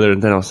that and the other.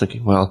 And then I was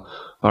thinking, well,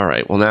 all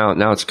right, well,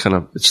 now it's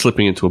it's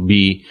slipping into a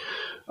B.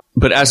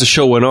 But as the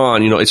show went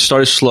on, it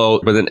started slow,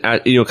 but then,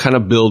 kind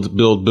of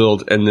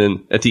build. And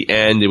then at the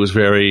end, it was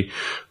very,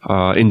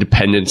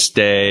 Independence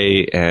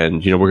Day,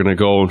 and, we're going to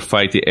go and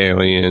fight the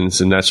aliens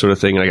and that sort of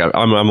thing. And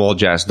I'm all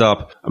jazzed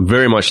up. I'm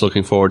very much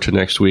looking forward to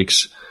next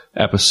week's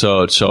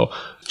episode. So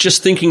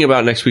just thinking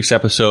about next week's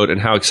episode and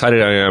how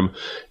excited I am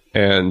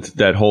and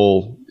that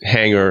whole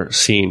hangar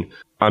scene,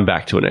 I'm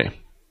back to an A.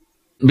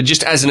 But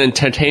just as an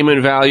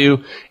entertainment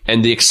value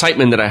and the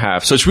excitement that I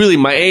have. So it's really,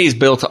 my A is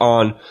built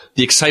on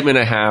the excitement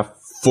I have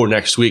for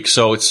next week.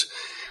 So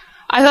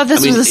I thought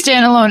this was a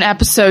standalone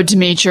episode,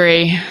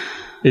 Dimitri.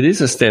 It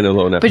is a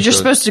standalone episode. But you're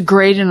supposed to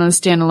grade it on a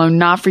standalone,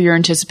 not for your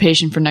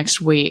anticipation for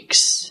next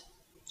week's.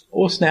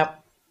 Oh,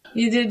 snap.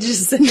 You did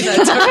just say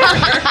that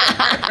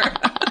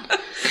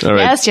to her. All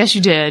right. Yes,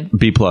 you did.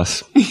 B+.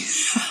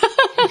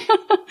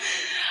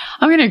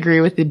 I'm going to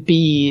agree with the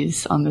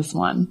B's on this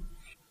one.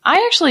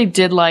 I actually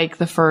did like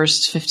the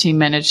first 15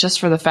 minutes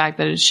just for the fact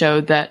that it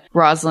showed that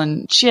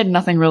Rosalind, she had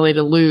nothing really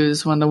to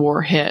lose when the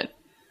war hit.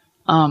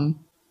 Other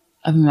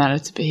than that,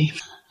 it's a B.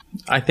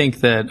 I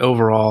think that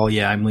overall,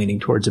 I'm leaning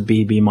towards a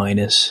B, B-.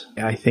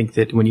 I think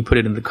that when you put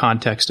it in the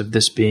context of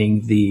this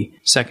being the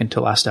second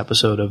to last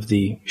episode of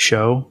the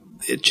show,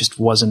 it just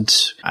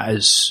wasn't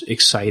as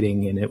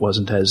exciting and it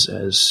wasn't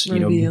as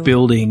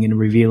building and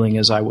revealing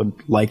as I would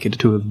like it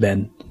to have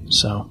been.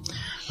 So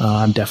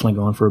I'm definitely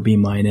going for a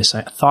B-. I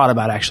thought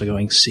about actually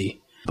going C,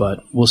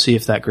 but we'll see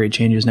if that grade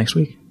changes next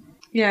week.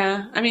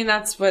 Yeah,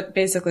 that's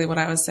basically what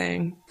I was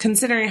saying.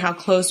 Considering how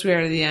close we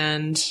are to the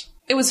end,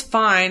 it was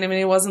fine.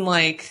 It wasn't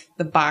like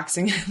the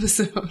boxing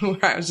episode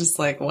where I was just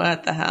like,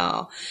 what the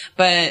hell?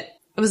 But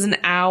it was an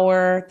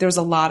hour. There was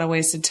a lot of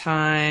wasted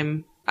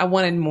time. I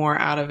wanted more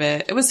out of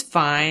it. It was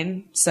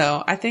fine.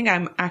 So I think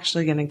I'm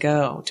actually going to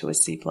go to a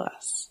C+.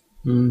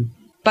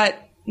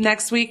 But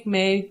next week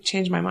may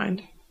change my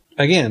mind.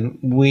 Again,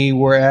 we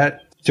were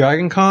at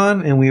Dragon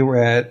Con and we were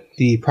at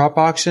the prop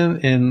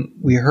auction, and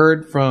we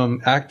heard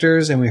from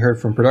actors and we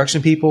heard from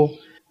production people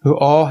who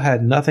all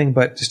had nothing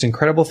but just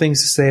incredible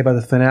things to say about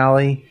the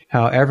finale,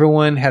 how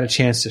everyone had a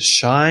chance to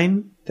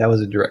shine. That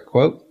was a direct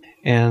quote.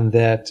 And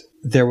that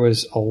there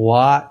was a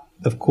lot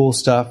of cool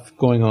stuff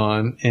going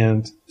on.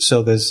 And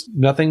so there's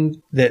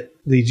nothing that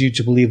leads you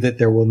to believe that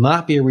there will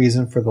not be a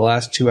reason for the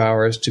last 2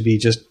 hours to be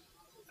just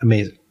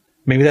amazing.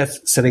 Maybe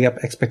that's setting up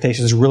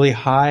expectations really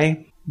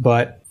high,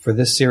 but for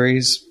this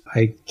series,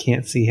 I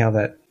can't see how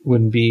that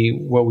wouldn't be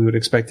what we would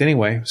expect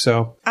anyway.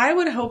 So I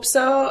would hope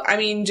so.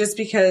 Just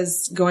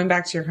because going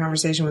back to your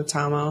conversation with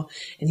Tomo,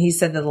 and he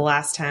said that the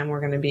last time we're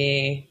going to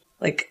be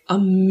like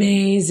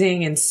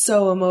amazing and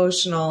so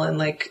emotional and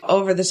like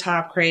over the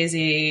top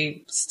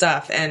crazy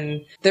stuff.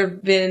 And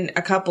there've been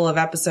a couple of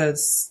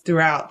episodes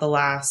throughout the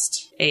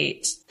last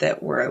 8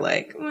 that were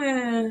like,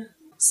 meh.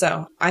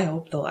 So I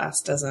hope the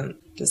last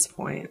doesn't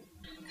disappoint.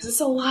 Because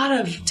it's a lot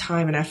of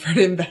time and effort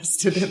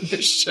invested in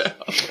this show.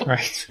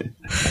 Right.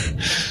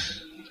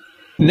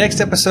 Next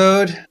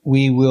episode,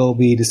 we will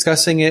be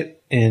discussing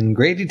it in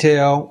great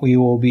detail. We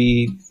will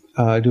be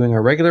doing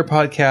our regular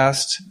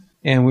podcast,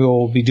 and we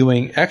will be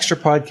doing extra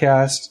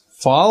podcast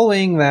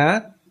following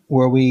that,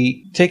 where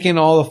we take in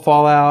all the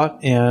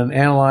fallout and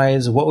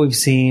analyze what we've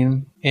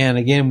seen. And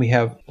again, we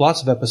have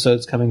lots of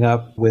episodes coming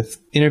up with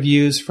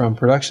interviews from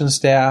production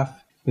staff.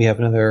 We have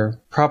another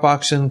prop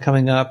auction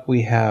coming up.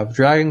 We have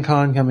Dragon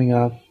Con coming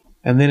up.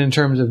 And then in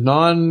terms of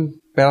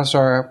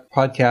non-Battlestar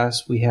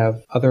podcasts, we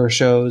have other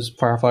shows,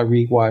 Firefly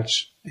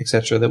Rewatch,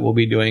 etc., that we'll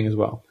be doing as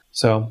well.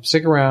 So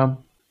stick around.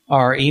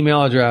 Our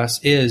email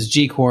address is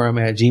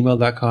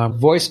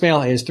gquorum@gmail.com.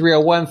 Voicemail is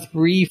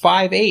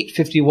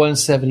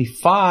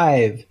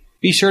 301-358-5175.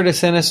 Be sure to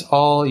send us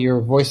all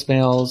your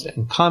voicemails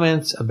and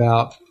comments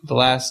about the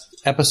last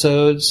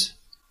episodes.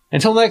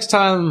 Until next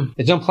time,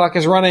 the jump clock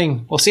is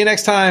running. We'll see you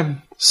next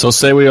time. So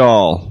say we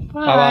all.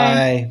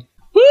 Bye-bye.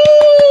 Woo!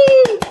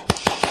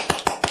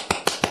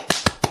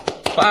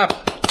 Clap.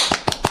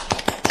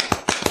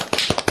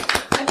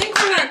 I think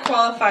we're not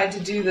qualified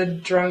to do the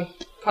drunk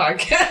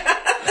podcast.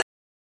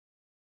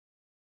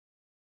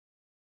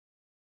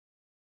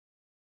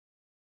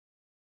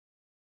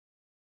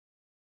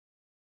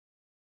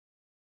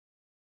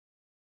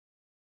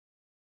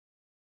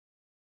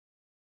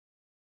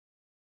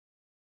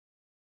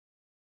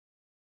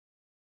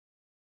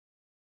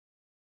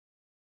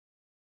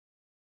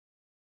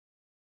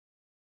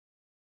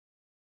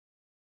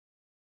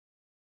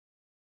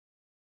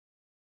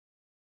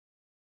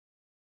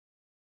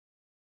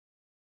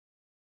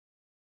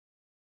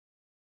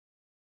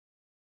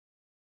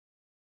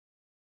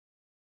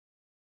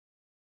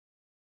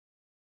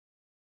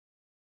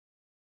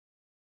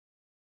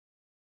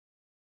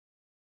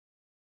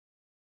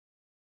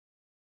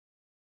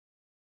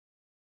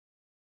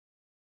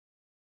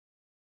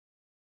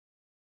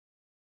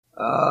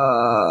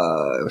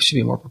 I should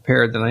be more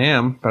prepared than I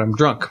am, but I'm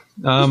drunk.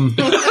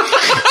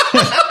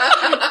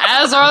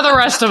 As are the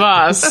rest of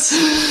us.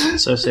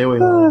 So say we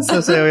all.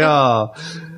 So say we all.